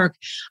at work.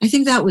 I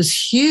think that was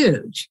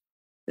huge.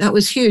 That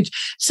was huge.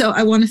 So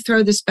I want to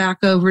throw this back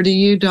over to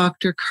you,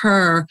 Dr.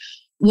 Kerr.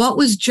 What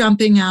was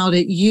jumping out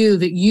at you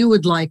that you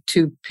would like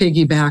to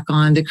piggyback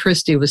on that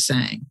Kristi was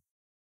saying?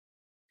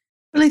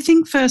 Well, I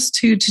think first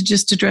to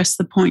just address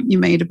the point you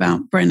made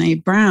about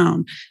Brené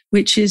Brown,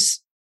 which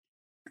is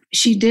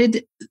she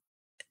did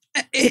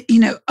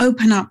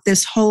open up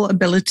this whole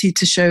ability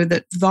to show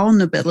that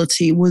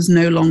vulnerability was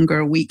no longer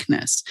a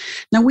weakness.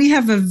 Now, we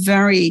have a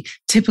very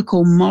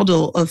typical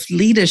model of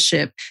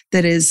leadership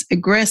that is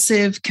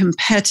aggressive,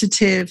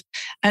 competitive,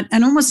 and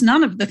almost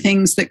none of the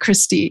things that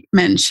Kristi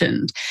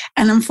mentioned.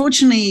 And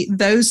unfortunately,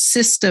 those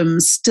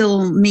systems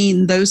still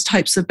mean those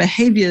types of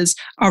behaviors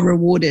are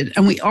rewarded.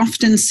 And we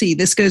often see,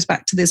 this goes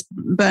back to this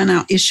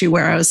burnout issue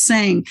where I was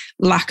saying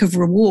lack of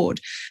reward.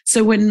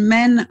 So when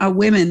men or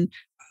women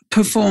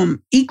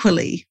perform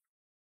equally,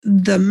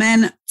 the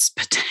men's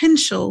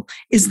potential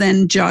is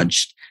then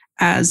judged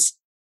as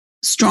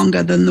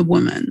stronger than the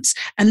woman's.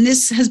 And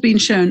this has been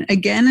shown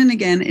again and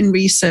again in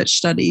research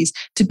studies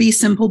to be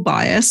simple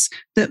bias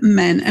that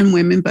men and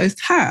women both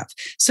have.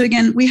 So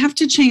again, we have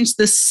to change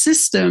the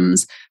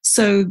systems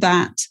so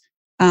that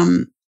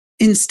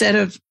instead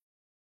of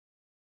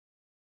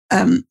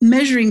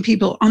measuring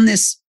people on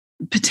this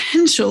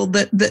potential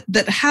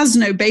that has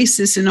no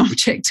basis in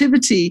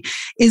objectivity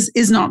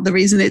is not the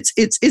reason.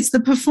 It's the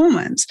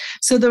performance.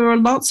 So there are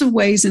lots of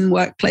ways in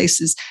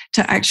workplaces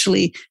to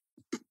actually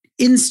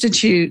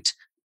institute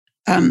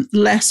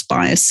less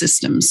biased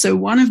systems. So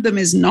one of them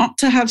is not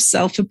to have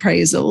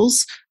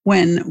self-appraisals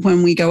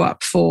when we go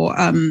up for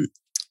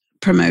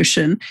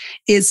promotion,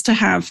 is to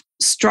have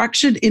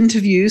structured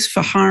interviews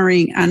for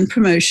hiring and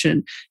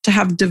promotion, to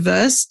have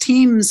diverse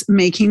teams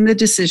making the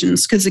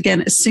decisions, because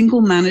again, a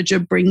single manager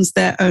brings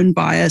their own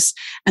bias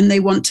and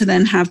they want to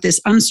then have this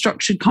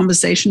unstructured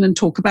conversation and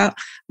talk about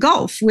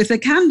golf with a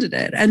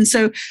candidate. And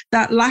so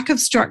that lack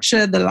of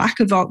structure, the lack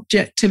of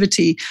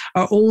objectivity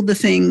are all the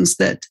things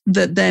that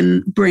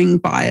then bring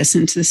bias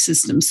into the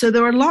system. So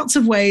there are lots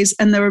of ways,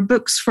 and there are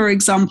books, for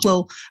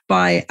example,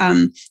 by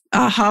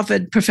a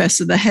Harvard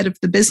professor, the head of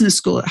the business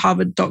school at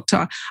Harvard,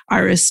 Dr.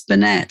 Iris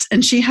Burnett,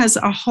 and she has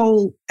a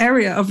whole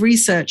area of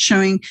research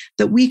showing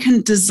that we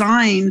can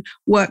design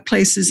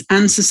workplaces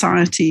and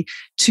society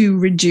to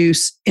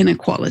reduce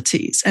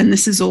inequalities. And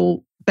this is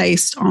all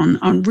based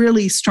on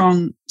really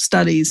strong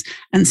studies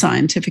and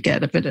scientific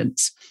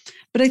evidence.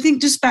 But I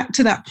think just back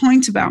to that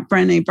point about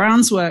Brené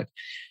Brown's work,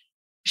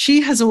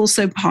 she has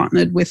also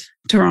partnered with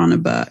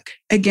Tarana Burke,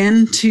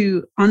 again,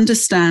 to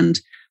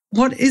understand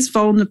what is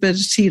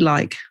vulnerability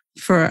like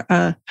for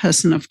a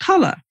person of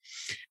color.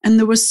 And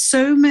there were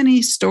so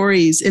many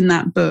stories in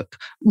that book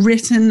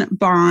written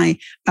by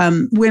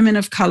women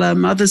of color,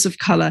 mothers of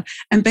color,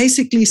 and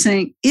basically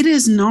saying it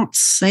is not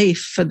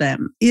safe for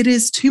them. It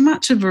is too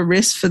much of a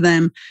risk for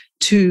them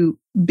to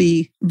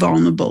be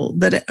vulnerable.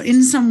 That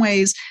in some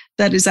ways,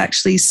 that is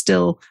actually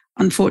still,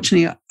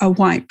 unfortunately, a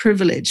white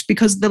privilege,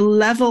 because the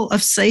level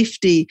of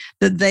safety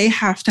that they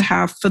have to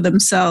have for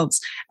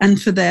themselves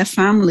and for their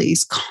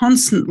families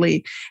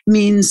constantly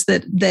means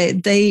that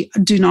they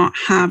do not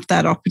have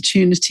that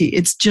opportunity.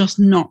 It's just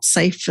not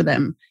safe for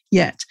them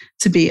yet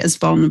to be as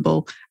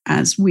vulnerable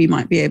as we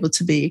might be able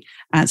to be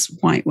as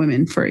white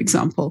women, for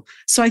example.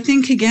 So I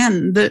think,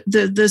 again, that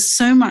there's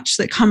so much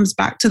that comes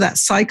back to that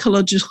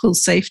psychological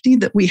safety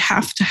that we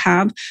have to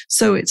have.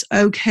 So it's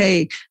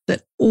okay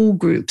that all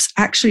groups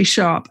actually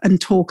show up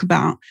and talk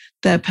about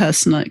their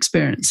personal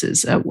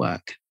experiences at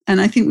work.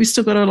 And I think we've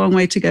still got a long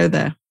way to go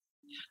there.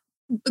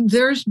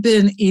 There's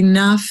been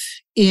enough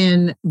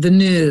in the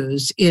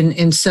news,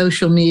 in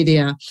social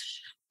media,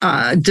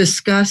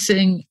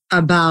 discussing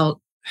about,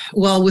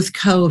 well, with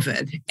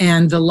COVID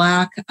and the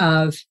lack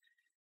of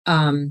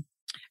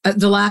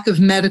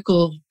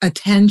medical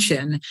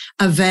attention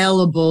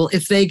available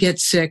if they get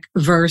sick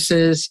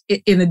versus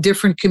in a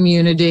different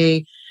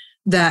community,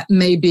 that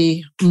may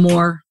be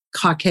more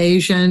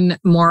Caucasian,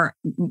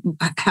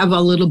 have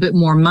a little bit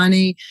more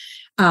money.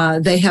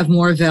 They have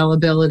more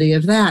availability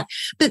of that.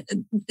 But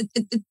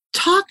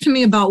talk to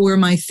me about where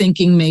my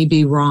thinking may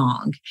be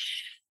wrong.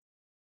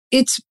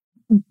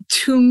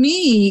 To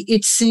me,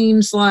 it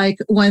seems like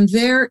when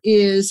there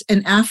is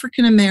an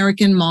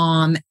African-American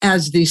mom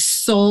as the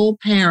sole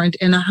parent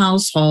in a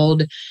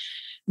household,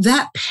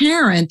 that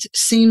parent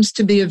seems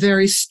to be a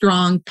very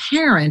strong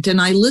parent. And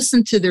I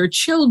listen to their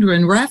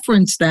children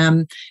reference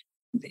them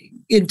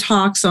in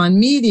talks on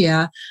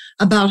media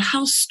about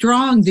how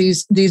strong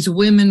these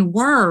women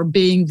were,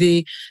 being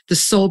the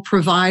sole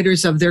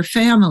providers of their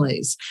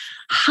families.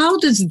 How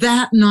does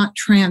that not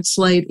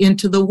translate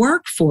into the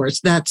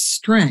workforce, that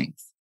strength?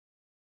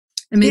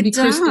 And maybe it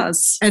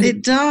does.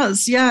 It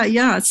does.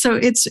 Yeah. So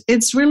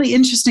it's really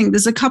interesting.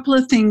 There's a couple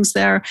of things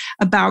there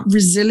about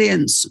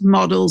resilience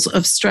models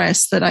of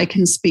stress that I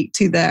can speak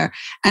to there.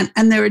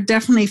 And there are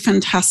definitely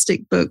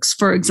fantastic books,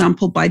 for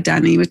example, by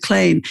Dani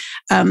McClain,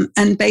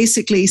 and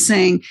basically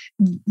saying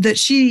that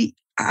she,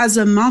 as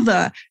a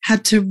mother,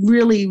 had to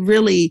really,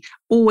 really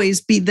always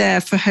be there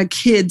for her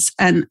kids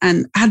and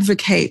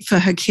advocate for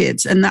her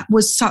kids. And that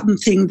was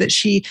something that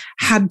she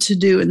had to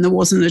do, and there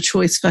wasn't a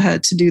choice for her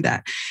to do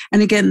that.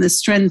 And again, the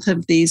strength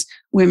of these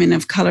women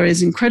of color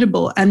is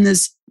incredible. And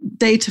there's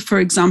data, for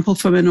example,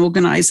 from an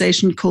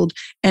organization called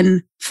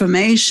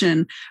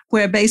Information,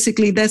 where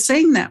basically they're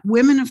saying that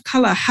women of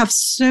color have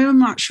so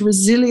much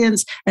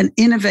resilience and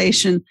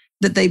innovation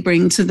that they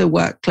bring to the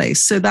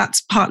workplace. So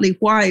that's partly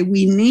why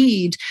we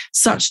need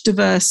such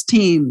diverse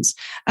teams.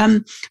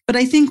 But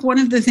I think one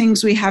of the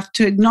things we have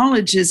to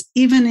acknowledge is,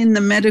 even in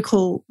the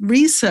medical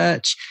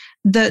research,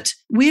 that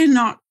we're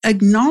not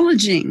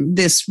acknowledging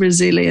this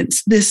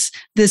resilience, this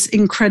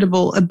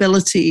incredible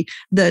ability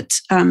that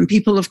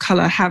people of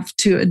color have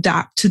to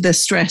adapt to the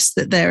stress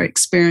that they're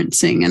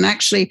experiencing. And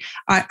actually,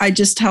 I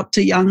just helped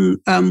a young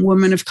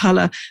woman of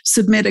color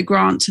submit a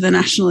grant to the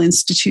National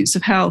Institutes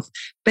of Health,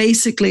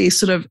 basically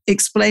sort of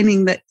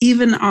explaining that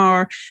even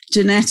our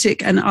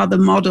genetic and other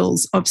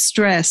models of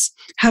stress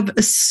have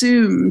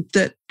assumed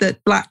that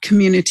Black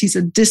communities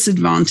are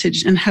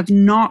disadvantaged and have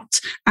not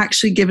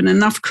actually given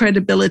enough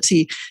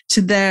credibility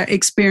to their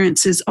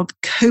experiences of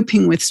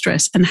coping with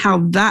stress and how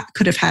that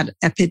could have had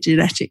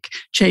epigenetic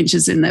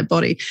changes in their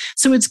body.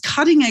 So it's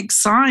cutting edge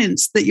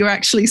science that you're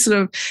actually sort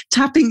of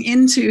tapping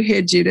into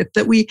here, Judith,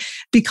 that we,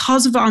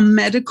 because of our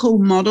medical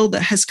model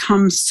that has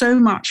come so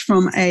much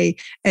from a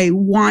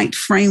white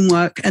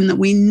framework, and that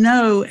we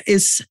know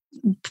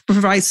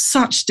provides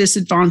such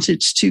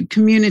disadvantage to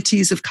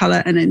communities of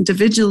color and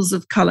individuals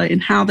of color in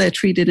how they're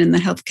treated in the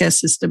healthcare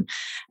system,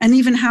 and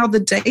even how the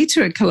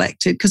data are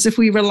collected. Because if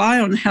we rely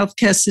on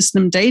healthcare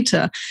system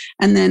data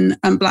and then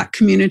Black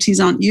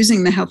communities aren't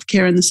using the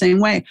healthcare in the same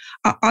way,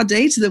 our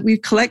data that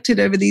we've collected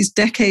over these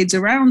decades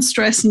around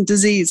stress and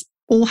disease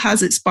all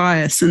has its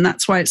bias. And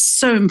that's why it's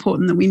so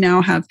important that we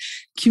now have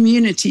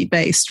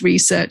community-based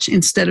research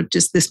instead of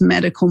just this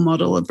medical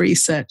model of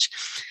research.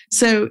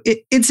 So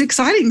it's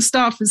exciting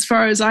stuff as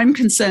far as I'm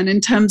concerned, in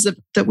terms of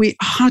that we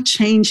are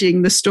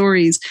changing the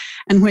stories.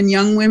 And when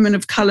young women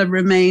of color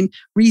remain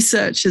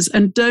researchers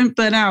and don't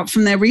burn out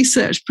from their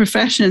research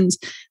professions,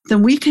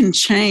 then we can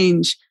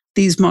change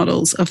these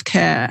models of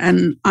care.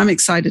 And I'm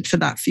excited for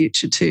that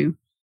future too.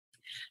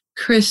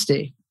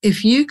 Kristi,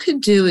 if you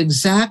could do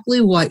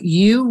exactly what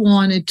you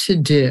wanted to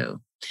do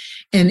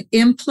and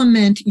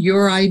implement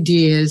your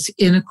ideas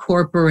in a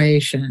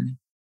corporation,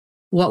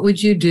 what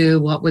would you do?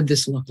 What would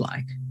this look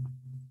like?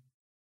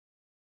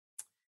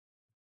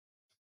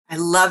 I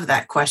love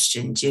that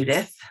question,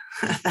 Judith.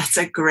 That's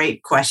a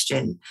great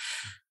question.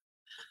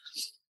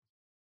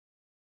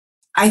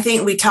 I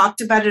think we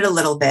talked about it a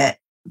little bit,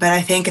 but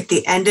I think at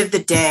the end of the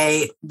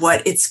day,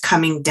 what it's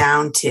coming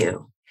down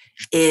to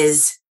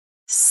is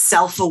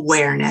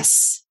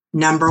self-awareness.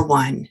 Number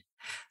one,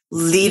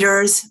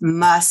 leaders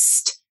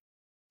must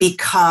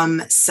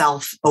become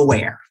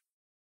self-aware.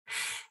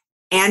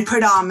 And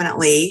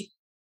predominantly,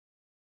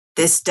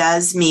 this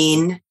does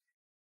mean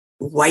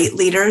white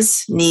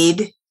leaders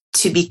need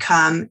to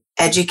become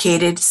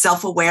educated,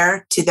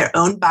 self-aware to their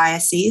own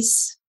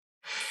biases,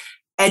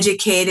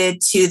 educated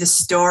to the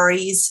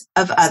stories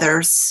of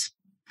others.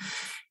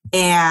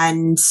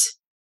 And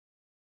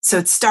so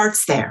it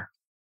starts there,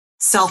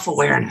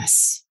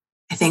 self-awareness,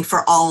 I think,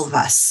 for all of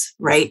us,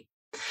 right?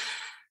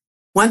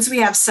 Once we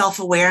have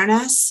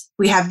self-awareness,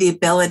 we have the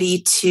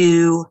ability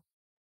to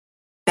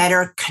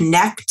better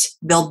connect,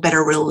 build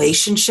better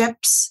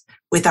relationships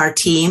with our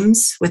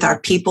teams, with our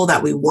people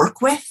that we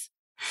work with,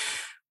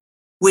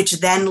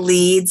 which then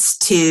leads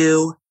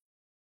to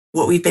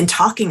what we've been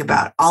talking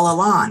about all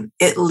along.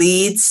 It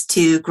leads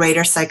to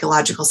greater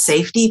psychological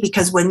safety,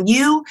 because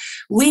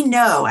we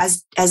know,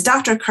 as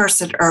Dr. Kerr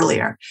said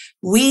earlier,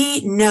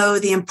 we know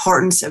the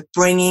importance of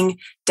bringing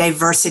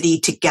diversity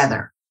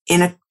together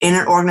in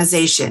an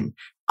organization,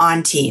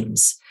 on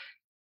teams.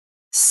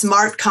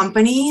 Smart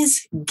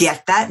companies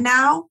get that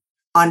now.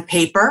 on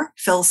paper,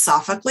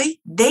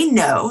 philosophically, they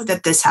know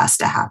that this has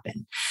to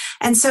happen.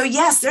 And so,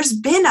 yes, there's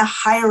been a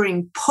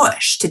hiring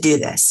push to do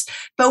this,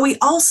 but we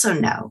also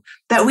know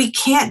that we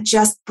can't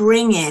just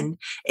bring in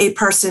a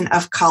person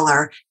of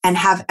color and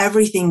have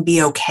everything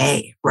be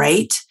okay,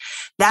 right?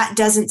 That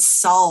doesn't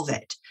solve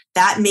it.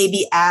 That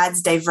maybe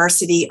adds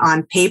diversity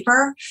on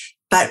paper,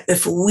 but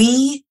if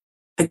we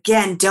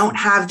again, don't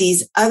have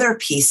these other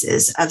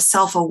pieces of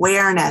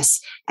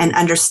self-awareness and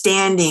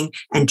understanding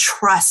and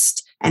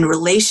trust and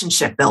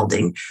relationship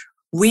building,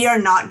 we are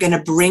not going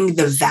to bring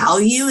the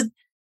value.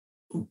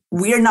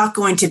 We are not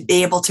going to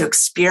be able to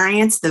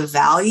experience the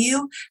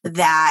value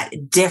that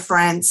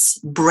difference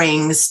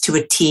brings to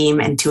a team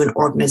and to an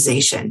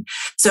organization.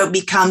 So it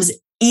becomes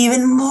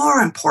even more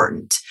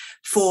important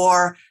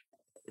for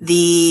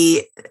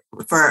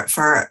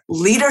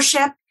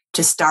leadership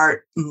to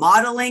start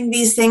modeling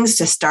these things,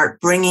 to start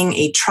bringing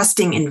a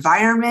trusting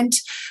environment,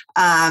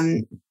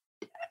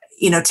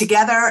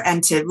 together,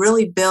 and to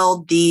really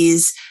build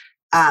this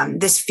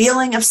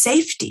feeling of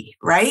safety,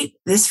 right?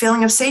 This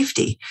feeling of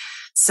safety.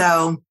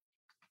 So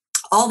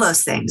all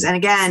those things. And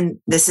again,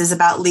 this is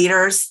about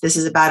leaders. This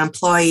is about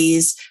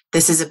employees.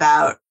 This is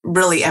about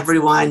really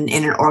everyone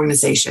in an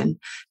organization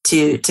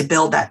to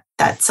build that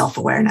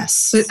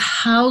self-awareness. But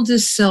how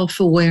does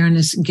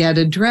self-awareness get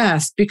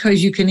addressed?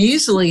 Because you can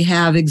easily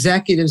have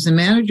executives and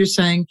managers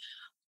saying,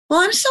 well,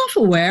 I'm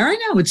self-aware. I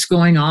know what's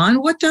going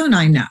on. What don't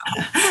I know?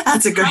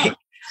 That's great.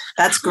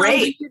 How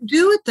do you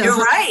do it though?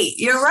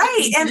 You're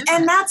right.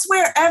 And that's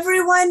where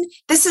everyone,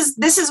 this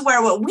is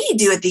where what we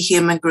do at the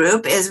Human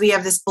Group is we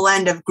have this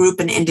blend of group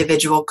and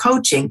individual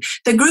coaching.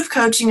 The group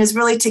coaching is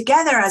really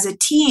together as a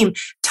team,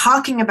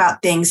 talking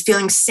about things,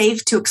 feeling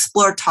safe to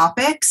explore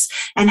topics,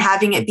 and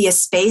having it be a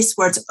space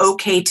where it's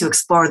okay to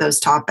explore those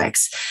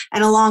topics.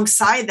 And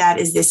alongside that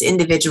is this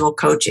individual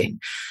coaching.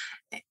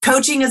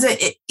 Coaching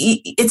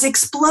it's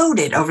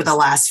exploded over the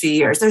last few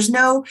years.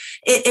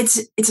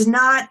 It's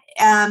not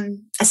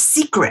a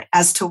secret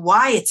as to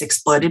why it's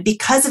exploded,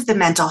 because of the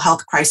mental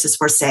health crisis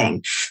we're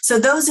seeing. So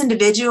those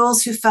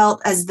individuals who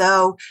felt as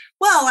though,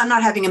 well, I'm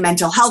not having a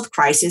mental health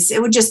crisis,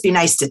 it would just be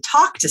nice to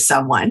talk to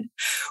someone,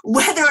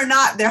 whether or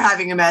not they're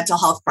having a mental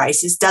health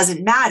crisis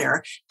doesn't matter.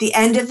 At the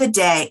end of the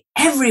day,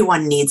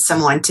 everyone needs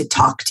someone to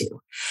talk to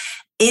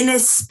in a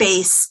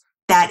space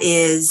that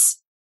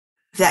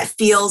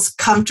feels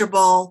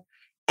comfortable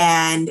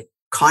and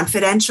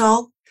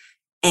confidential,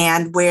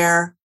 and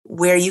where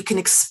you can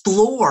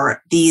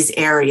explore these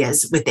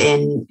areas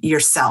within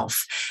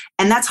yourself.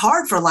 And that's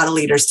hard for a lot of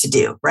leaders to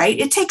do, right?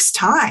 It takes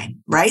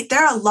time, right?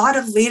 There are a lot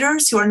of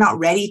leaders who are not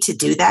ready to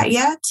do that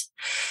yet.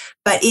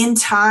 But in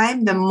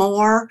time, the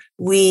more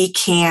we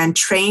can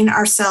train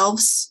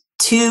ourselves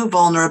to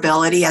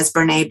vulnerability, as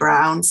Brené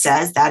Brown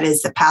says, that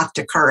is the path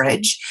to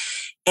courage,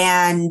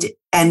 and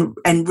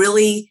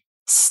really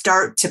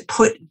start to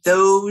put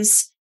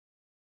those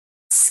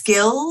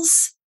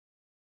skills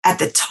at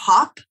the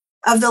top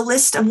of the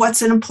list of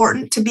what's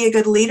important to be a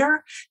good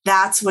leader,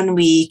 that's when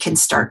we can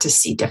start to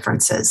see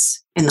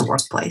differences in the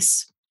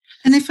workplace.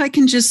 And if I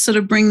can just sort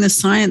of bring the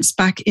science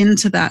back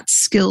into that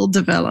skill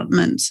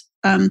development,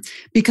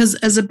 because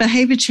as a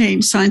behavior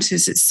change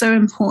scientist, it's so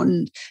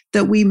important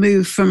that we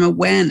move from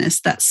awareness,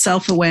 that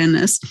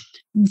self-awareness,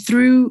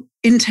 through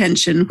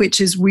intention,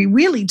 which is we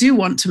really do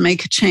want to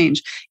make a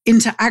change,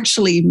 into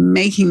actually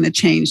making the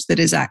change that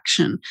is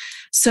action.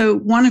 So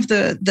one of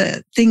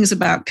the things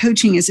about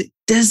coaching is it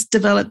does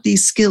develop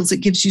these skills.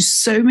 It gives you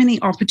so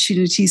many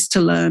opportunities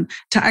to learn,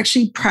 to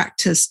actually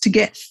practice, to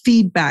get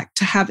feedback,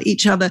 to have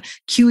each other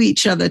cue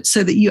each other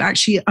so that you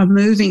actually are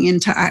moving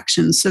into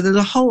action. So there's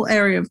a whole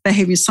area of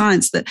behavior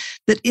science that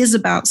is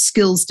about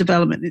skills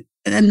development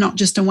and not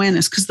just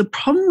awareness. Because the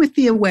problem with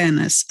the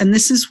awareness, and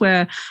this is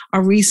where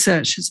our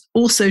research has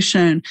also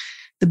shown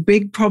the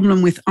big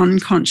problem with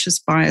unconscious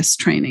bias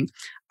training.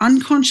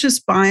 Unconscious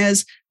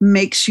bias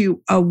makes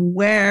you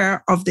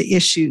aware of the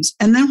issues.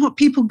 And then what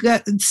people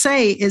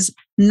say is,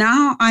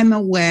 now I'm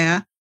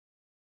aware,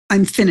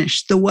 I'm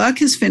finished. The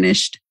work is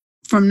finished.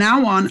 From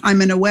now on, I'm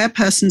an aware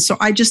person, so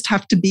I just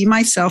have to be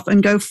myself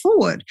and go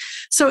forward.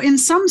 So in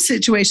some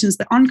situations,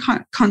 the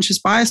unconscious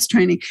bias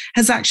training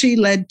has actually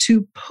led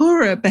to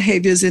poorer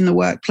behaviors in the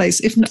workplace,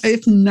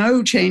 if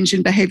no change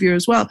in behavior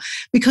as well,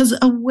 because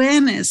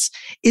awareness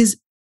is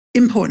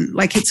important.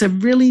 Like, it's a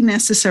really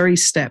necessary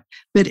step,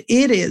 but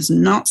it is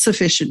not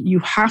sufficient. You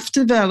have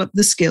to develop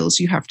the skills.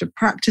 You have to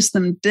practice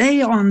them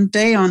day on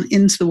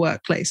into the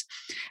workplace.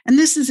 And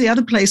this is the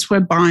other place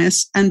where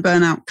bias and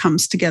burnout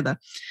comes together.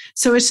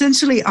 So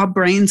essentially, our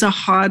brains are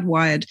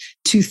hardwired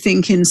to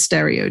think in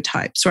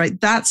stereotypes, right?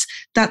 That's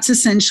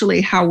essentially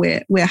how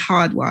we're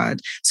hardwired.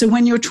 So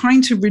when you're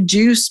trying to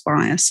reduce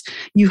bias,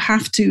 you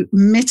have to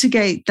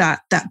mitigate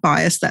that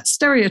bias, that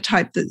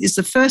stereotype that is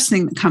the first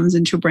thing that comes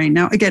into your brain.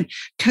 Now, again,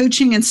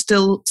 coaching and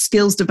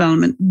skills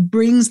development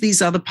brings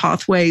these other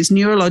pathways,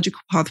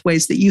 neurological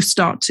pathways that you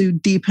start to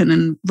deepen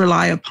and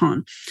rely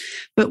upon.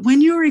 But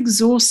when you're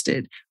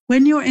exhausted,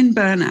 when you're in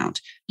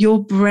burnout,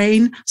 your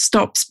brain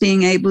stops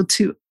being able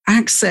to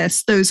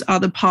access those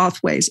other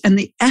pathways, and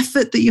the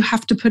effort that you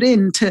have to put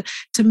in to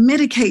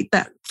mitigate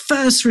that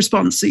first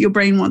response that your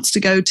brain wants to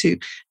go to,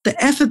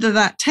 the effort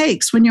that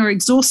takes when you're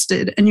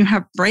exhausted and you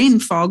have brain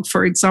fog,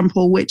 for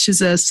example, which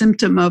is a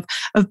symptom of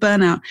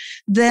burnout,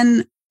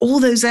 then all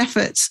those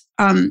efforts,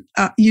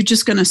 you're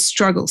just going to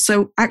struggle.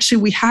 So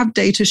actually, we have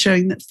data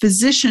showing that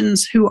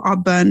physicians who are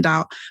burned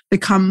out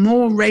become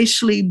more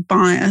racially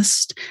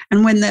biased,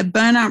 and when their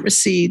burnout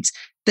recedes,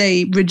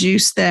 they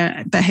reduce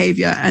their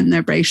behavior and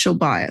their racial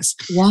bias.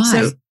 Why?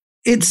 So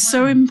it's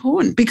so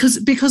important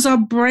because our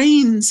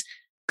brains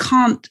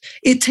can't,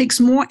 it takes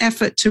more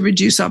effort to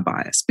reduce our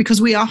bias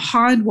because we are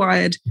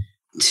hardwired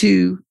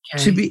to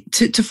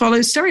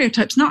follow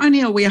stereotypes. Not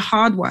only are we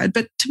hardwired,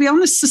 but to be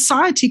honest,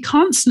 society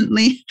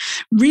constantly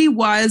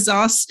rewires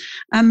us.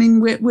 I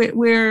mean,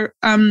 we're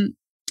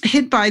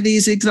hit by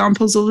these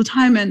examples all the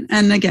time.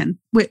 And again,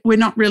 we're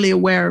not really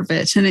aware of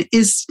it. And it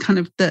is kind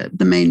of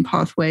the main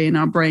pathway in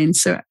our brain.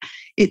 So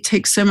it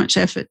takes so much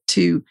effort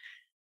to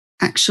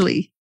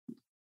actually,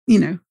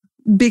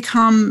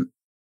 become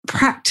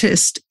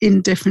practiced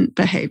in different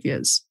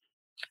behaviors.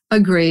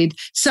 Agreed.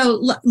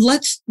 So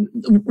let's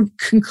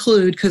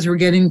conclude, because we're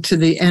getting to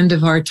the end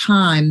of our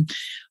time,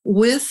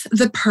 with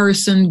the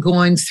person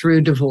going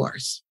through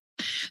divorce.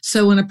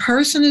 So when a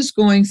person is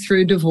going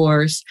through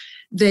divorce,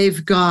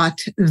 they've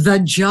got the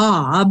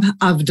job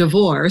of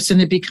divorce,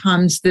 and it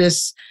becomes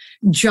this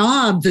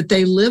job that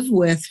they live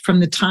with from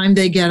the time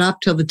they get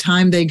up till the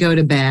time they go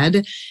to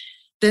bed.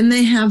 Then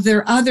they have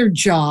their other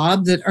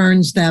job that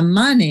earns them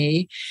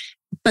money,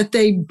 but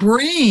they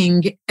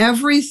bring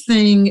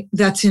everything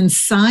that's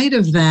inside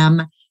of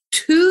them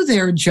to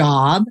their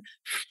job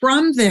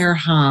from their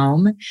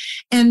home.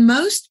 And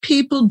most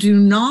people do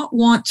not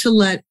want to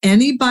let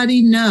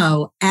anybody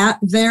know at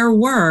their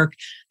work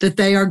that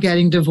they are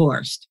getting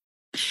divorced.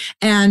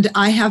 And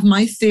I have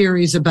my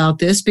theories about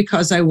this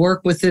because I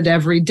work with it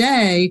every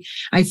day.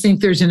 I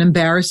think there's an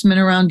embarrassment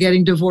around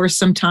getting divorced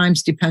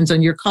sometimes. Depends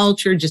on your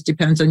culture, just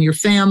depends on your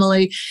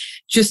family,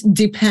 just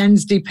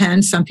depends.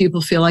 Some people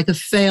feel like a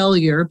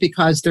failure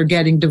because they're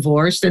getting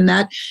divorced. And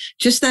that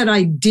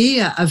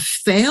idea of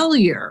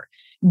failure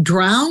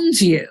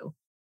drowns you.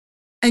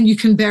 And you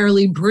can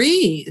barely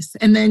breathe.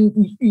 And then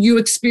you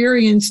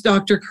experience,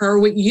 Dr. Kerr,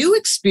 what you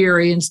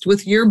experienced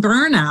with your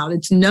burnout.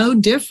 It's no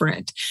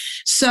different.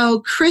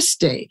 So,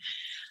 Kristi,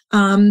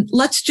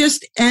 let's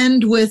just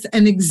end with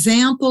an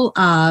example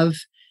of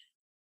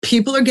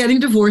people are getting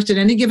divorced at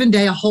any given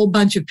day. A whole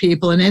bunch of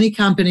people in any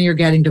company are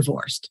getting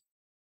divorced.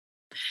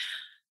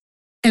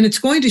 And it's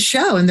going to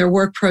show in their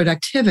work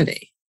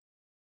productivity.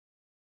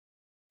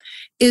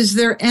 Is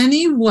there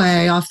any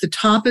way off the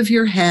top of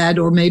your head,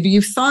 or maybe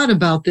you've thought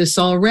about this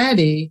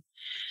already,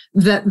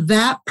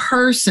 that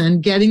person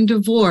getting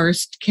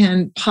divorced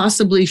can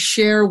possibly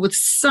share with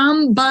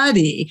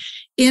somebody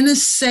in a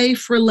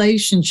safe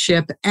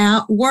relationship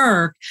at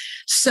work,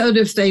 so that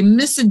if they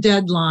miss a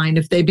deadline,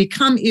 if they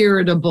become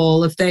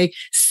irritable, if they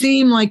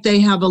seem like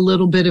they have a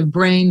little bit of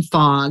brain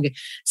fog,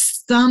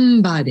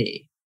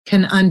 somebody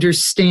can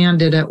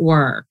understand it at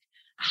work?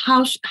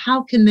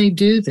 How can they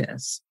do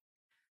this?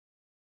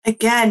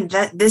 Again,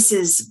 this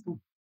is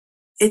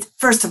it.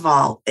 First of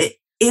all, it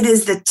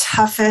is the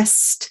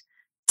toughest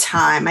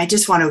time. I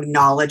just want to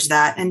acknowledge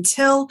that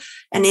until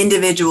an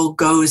individual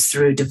goes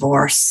through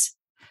divorce,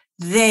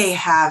 they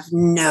have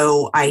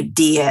no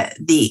idea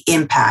the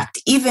impact,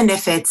 even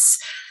if it's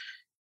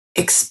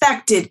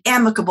expected,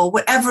 amicable,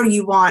 whatever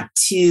you want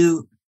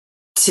to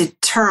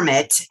term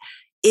it.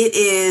 It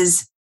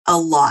is a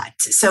lot.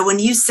 So when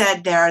you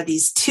said there are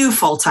these 2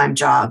 full-time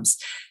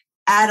jobs,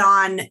 add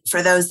on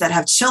for those that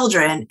have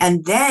children,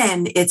 and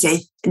then it's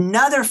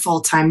another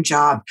full-time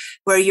job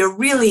where you're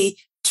really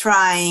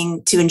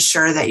trying to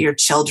ensure that your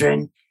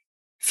children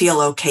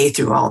feel okay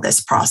through all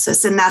this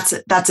process. And that's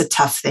a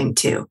tough thing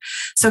too.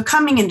 So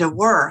coming into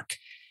work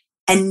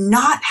and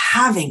not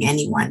having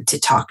anyone to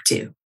talk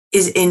to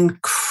is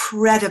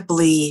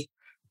incredibly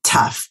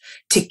tough.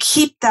 To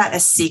keep that a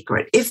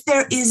secret. If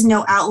there is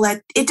no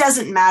outlet, it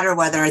doesn't matter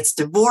whether it's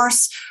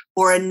divorce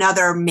or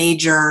another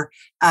major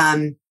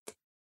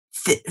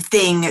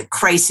thing,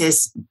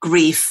 crisis,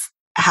 grief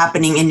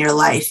happening in your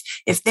life.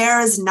 If there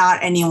is not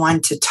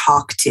anyone to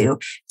talk to,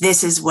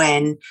 this is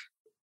when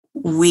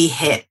we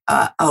hit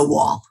a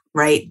wall,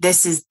 right?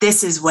 This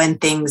is when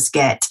things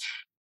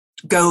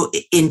go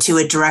into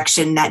a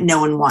direction that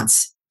no one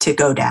wants to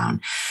go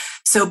down.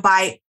 So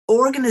by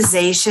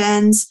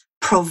organizations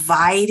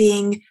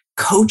providing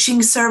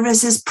coaching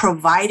services,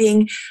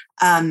 providing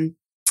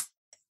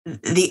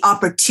the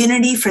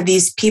opportunity for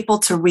these people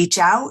to reach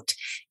out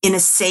in a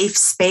safe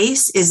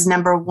space is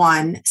number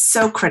one,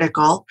 so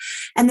critical.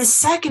 And the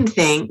second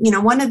thing,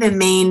 one of the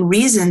main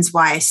reasons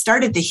why I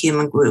started the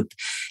Human Group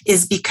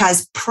is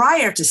because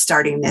prior to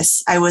starting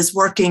this, I was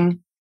working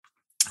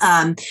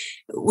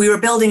We were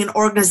building an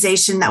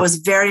organization that was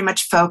very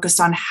much focused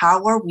on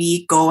how are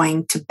we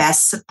going to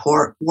best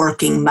support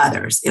working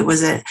mothers.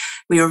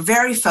 We were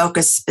very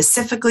focused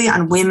specifically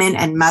on women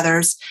and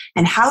mothers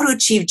and how to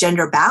achieve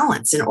gender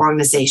balance in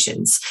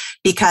organizations,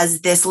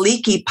 because this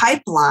leaky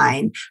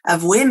pipeline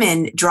of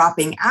women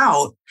dropping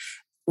out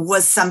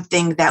was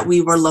something that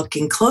we were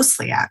looking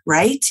closely at,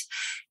 right?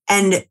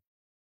 And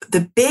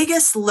the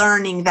biggest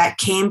learning that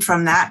came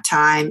from that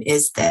time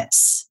is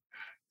this.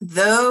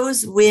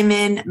 Those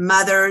women,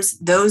 mothers,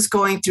 those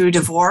going through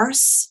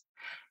divorce,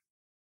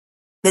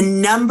 the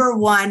number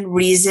one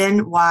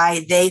reason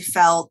why they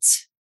felt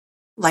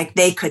like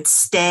they could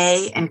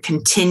stay and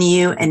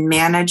continue and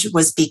manage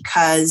was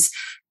because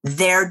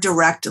their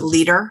direct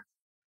leader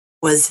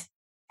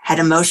had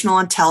emotional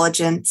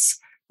intelligence,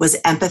 was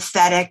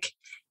empathetic,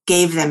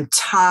 gave them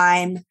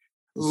time,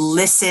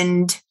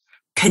 listened,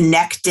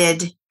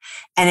 connected,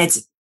 and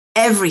it's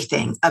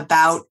everything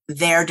about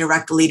their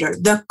direct leader.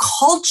 The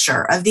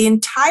culture of the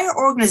entire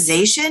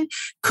organization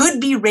could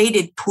be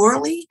rated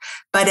poorly,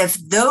 but if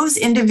those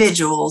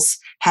individuals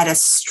had a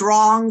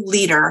strong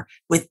leader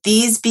with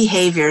these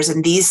behaviors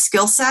and these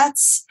skill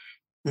sets,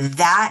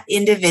 that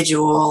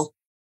individual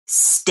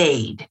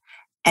stayed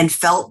and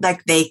felt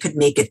like they could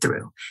make it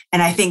through.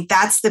 And I think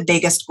that's the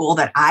biggest goal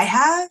that I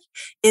have,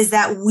 is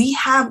that we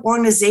have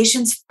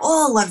organizations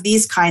full of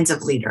these kinds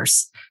of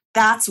leaders.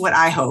 That's what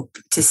I hope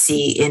to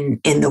see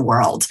in the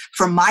world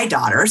for my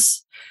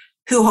daughters,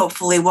 who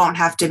hopefully won't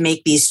have to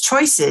make these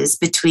choices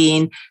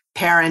between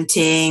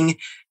parenting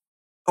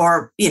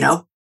or,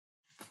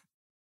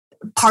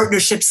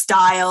 partnership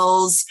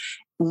styles,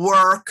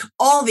 work,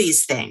 all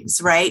these things,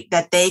 right?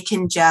 That they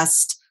can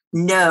just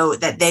know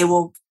that they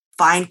will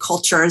find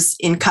cultures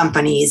in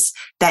companies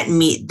that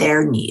meet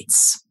their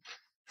needs.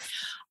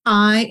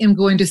 I am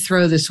going to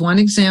throw this one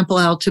example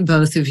out to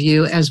both of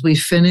you as we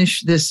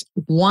finish this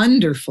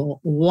wonderful,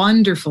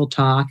 wonderful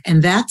talk.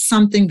 And that's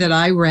something that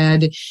I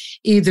read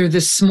either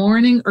this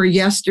morning or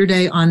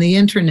yesterday on the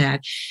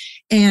internet.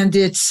 And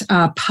it's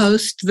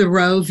post the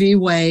Roe v.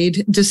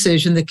 Wade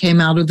decision that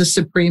came out of the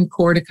Supreme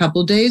Court a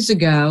couple days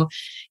ago.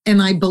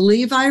 And I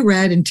believe I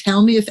read, and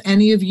tell me if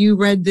any of you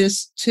read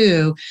this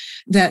too,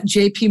 that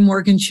JP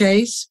Morgan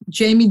Chase,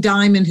 Jamie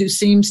Dimon, who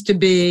seems to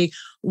be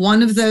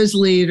one of those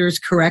leaders,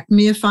 correct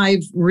me if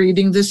I'm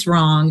reading this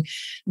wrong,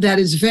 that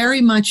is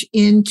very much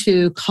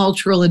into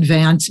cultural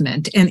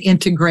advancement and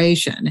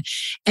integration.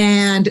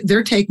 And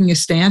they're taking a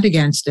stand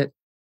against it.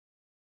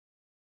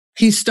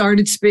 He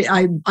started,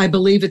 I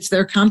believe it's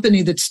their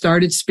company that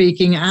started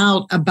speaking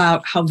out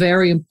about how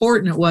very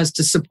important it was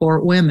to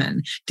support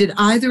women. Did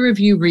either of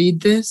you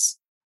read this?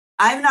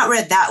 I've not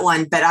read that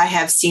one, but I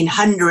have seen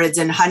hundreds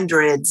and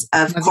hundreds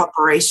of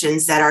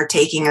corporations that are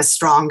taking a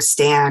strong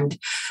stand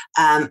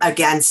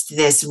against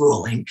this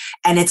ruling.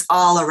 And it's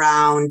all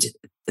around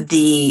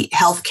the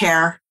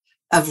healthcare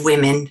of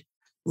women,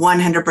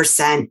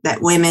 100%,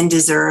 that women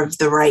deserve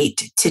the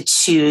right to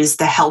choose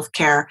the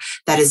healthcare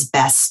that is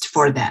best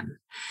for them.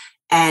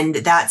 And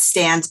that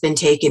stand's been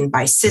taken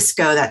by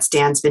Cisco, that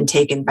stand's been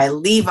taken by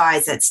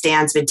Levi's, that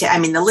stand's been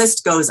the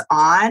list goes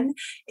on.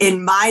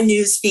 In my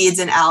news feeds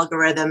and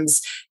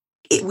algorithms,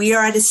 we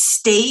are at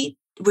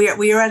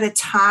a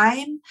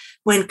time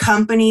when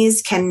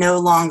companies can no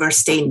longer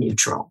stay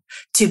neutral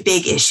to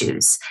big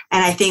issues.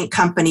 And I think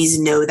companies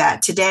know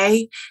that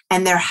today,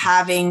 and they're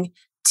having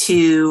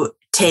to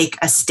take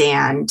a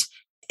stand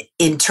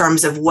in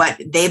terms of what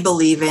they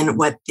believe in,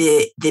 what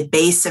the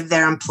base of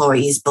their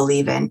employees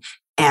believe in.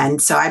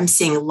 And so I'm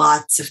seeing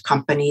lots of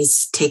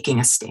companies taking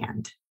a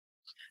stand.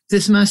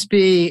 This must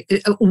be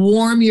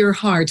warm your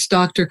hearts.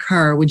 Dr.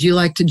 Kerr, would you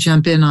like to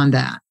jump in on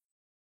that?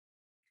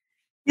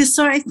 Yes,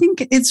 so I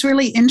think it's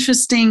really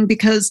interesting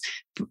because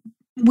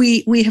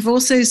we have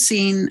also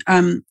seen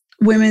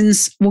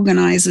women's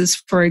organizers,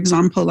 for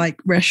example,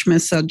 like Reshma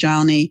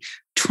Saujani,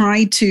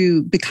 try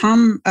to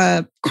become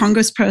a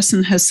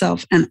congressperson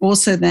herself and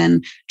also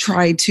then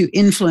try to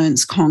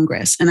influence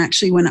Congress. And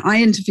actually, when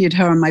I interviewed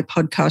her on my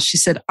podcast, she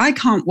said, I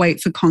can't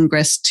wait for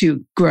Congress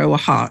to grow a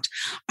heart.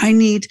 I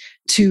need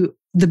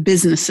the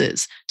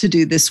businesses to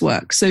do this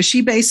work. So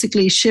she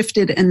basically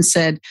shifted and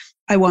said,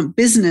 I want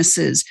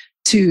businesses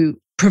to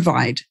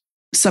provide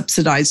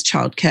subsidized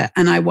childcare,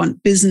 and I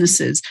want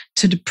businesses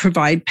to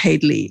provide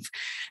paid leave.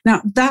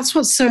 Now, that's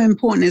what's so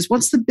important is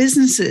what's the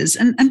businesses,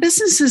 and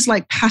businesses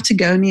like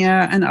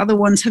Patagonia and other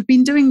ones have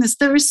been doing this.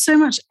 There is so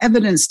much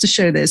evidence to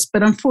show this,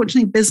 but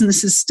unfortunately,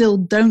 businesses still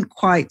don't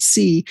quite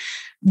see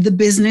the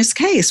business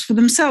case for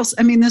themselves.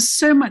 I mean, there's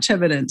so much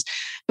evidence,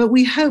 but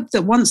we hope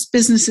that once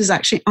businesses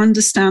actually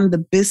understand the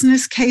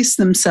business case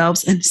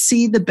themselves and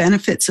see the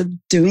benefits of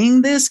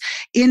doing this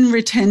in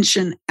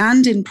retention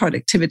and in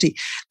productivity,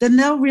 then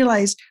they'll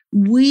realize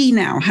we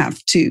now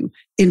have to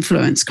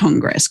influence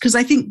Congress. Because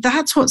I think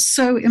that's what's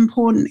so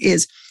important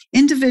is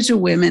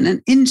individual women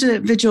and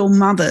individual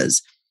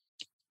mothers.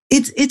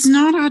 It's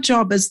not our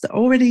job as the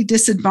already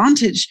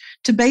disadvantaged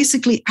to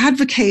basically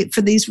advocate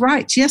for these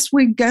rights. Yes,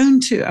 we're going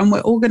to, and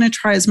we're all going to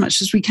try as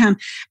much as we can.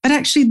 But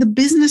actually, the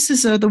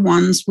businesses are the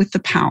ones with the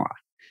power.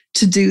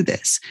 to do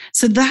this.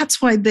 So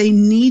that's why they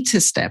need to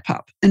step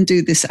up and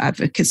do this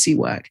advocacy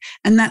work.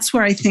 And that's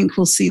where I think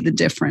we'll see the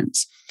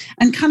difference.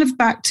 And kind of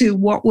back to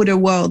what would a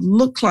world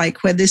look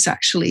like where this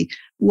actually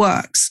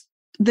works.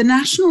 The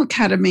National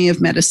Academy of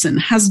Medicine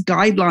has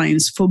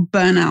guidelines for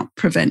burnout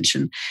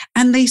prevention,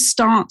 and they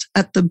start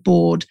at the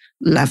board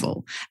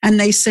level. And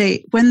they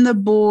say when the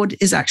board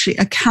is actually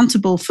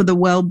accountable for the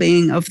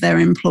well-being of their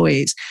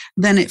employees,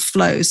 then it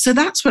flows. So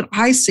that's what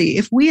I see.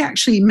 If we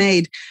actually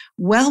made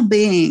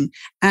well-being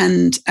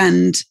and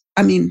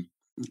I mean,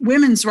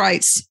 women's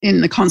rights in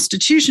the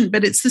Constitution,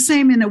 but it's the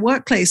same in a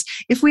workplace.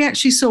 If we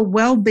actually saw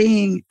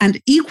well-being and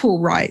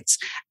equal rights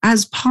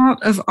as part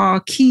of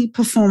our key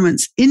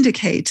performance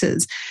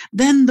indicators,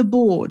 then the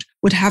board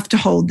would have to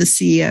hold the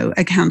CEO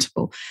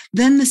accountable.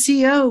 Then the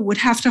CEO would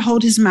have to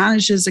hold his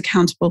managers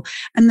accountable,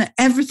 and that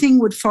everything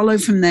would follow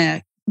from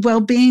there.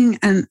 Well-being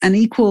and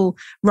equal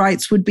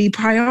rights would be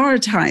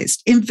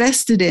prioritized,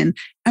 invested in,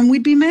 and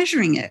we'd be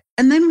measuring it.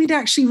 And then we'd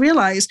actually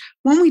realize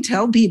when we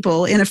tell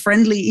people in a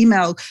friendly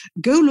email,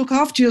 go look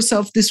after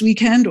yourself this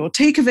weekend or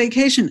take a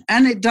vacation,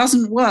 and it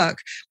doesn't work,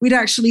 we'd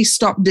actually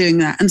stop doing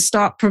that and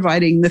start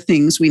providing the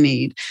things we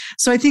need.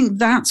 So I think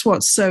that's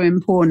what's so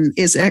important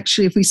is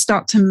actually if we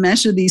start to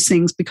measure these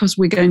things because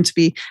we're going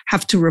to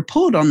have to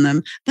report on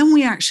them, then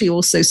we actually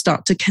also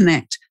start to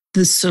connect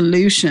the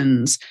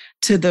solutions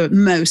to the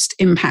most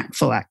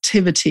impactful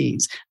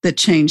activities that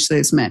change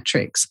those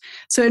metrics.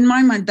 So in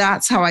my mind,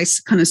 that's how I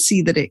kind of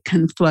see that it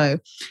can flow.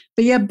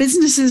 But yeah,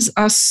 businesses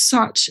are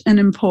such an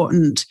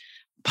important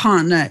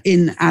partner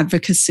in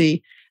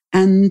advocacy,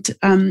 and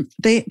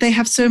they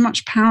have so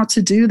much power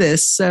to do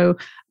this. So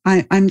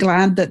I'm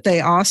glad that they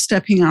are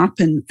stepping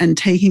up and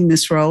taking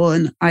this role.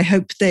 And I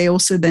hope they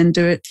also then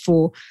do it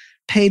for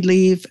paid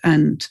leave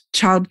and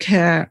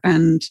childcare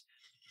and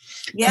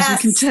yes,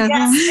 as you can tell.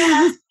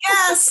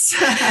 Yes.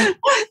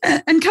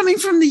 And coming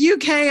from the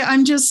UK,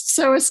 I'm just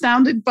so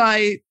astounded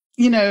by,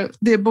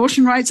 the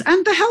abortion rights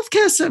and the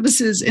healthcare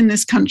services in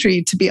this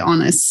country, to be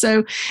honest.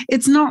 So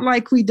it's not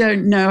like we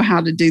don't know how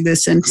to do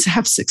this and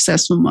have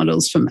successful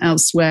models from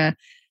elsewhere.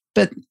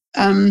 But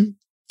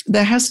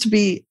there has to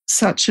be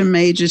such a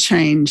major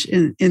change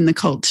in the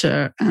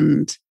culture,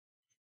 and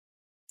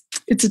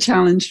it's a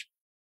challenge.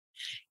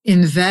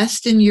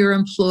 Invest in your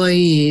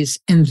employees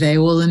and they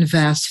will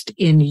invest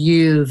in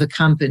you, the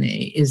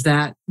company. Is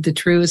that the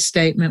truest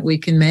statement we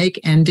can make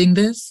ending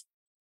this?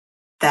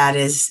 That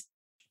is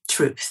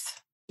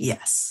truth.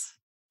 Yes.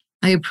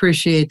 I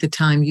appreciate the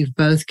time you've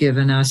both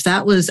given us.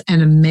 That was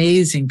an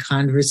amazing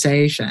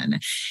conversation.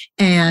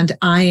 And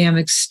I am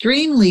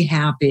extremely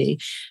happy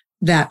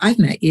that I've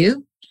met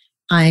you.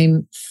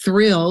 I'm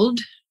thrilled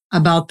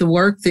about the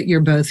work that you're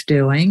both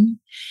doing.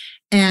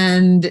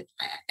 And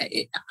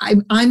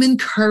I'm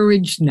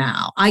encouraged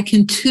now. I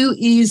can too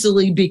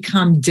easily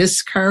become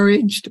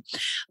discouraged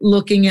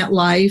looking at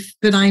life,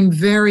 but I'm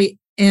very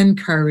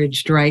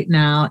encouraged right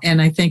now. And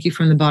I thank you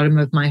from the bottom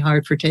of my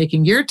heart for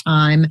taking your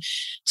time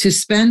to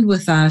spend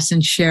with us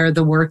and share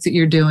the work that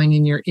you're doing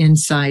and your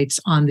insights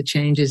on the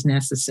changes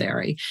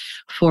necessary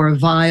for a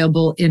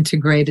viable,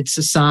 integrated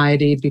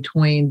society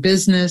between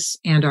business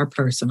and our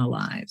personal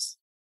lives.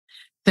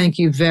 Thank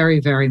you very,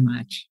 very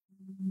much.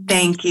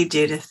 Thank you,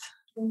 Judith.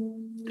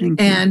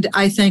 And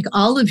I thank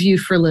all of you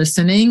for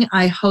listening.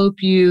 I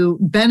hope you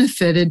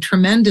benefited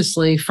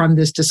tremendously from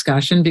this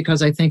discussion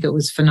because I think it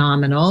was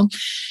phenomenal.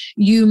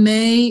 You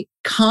may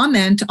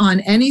comment on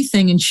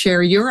anything and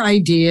share your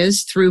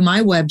ideas through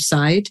my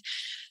website,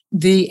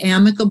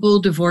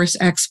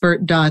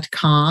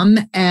 theamicableddivorceexpert.com.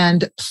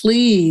 And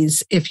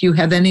please, if you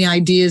have any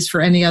ideas for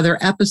any other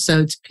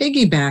episodes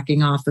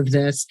piggybacking off of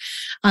this,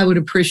 I would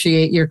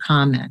appreciate your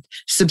comment.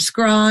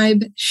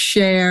 Subscribe,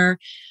 share.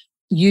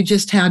 You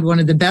just had one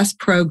of the best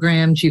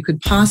programs you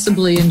could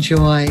possibly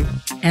enjoy.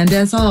 And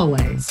as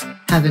always,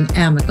 have an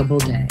amicable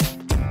day.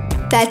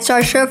 That's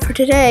our show for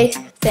today.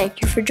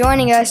 Thank you for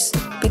joining us.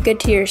 Be good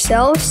to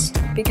yourselves,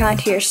 be kind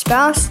to your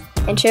spouse,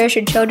 and cherish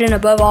your children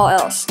above all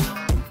else.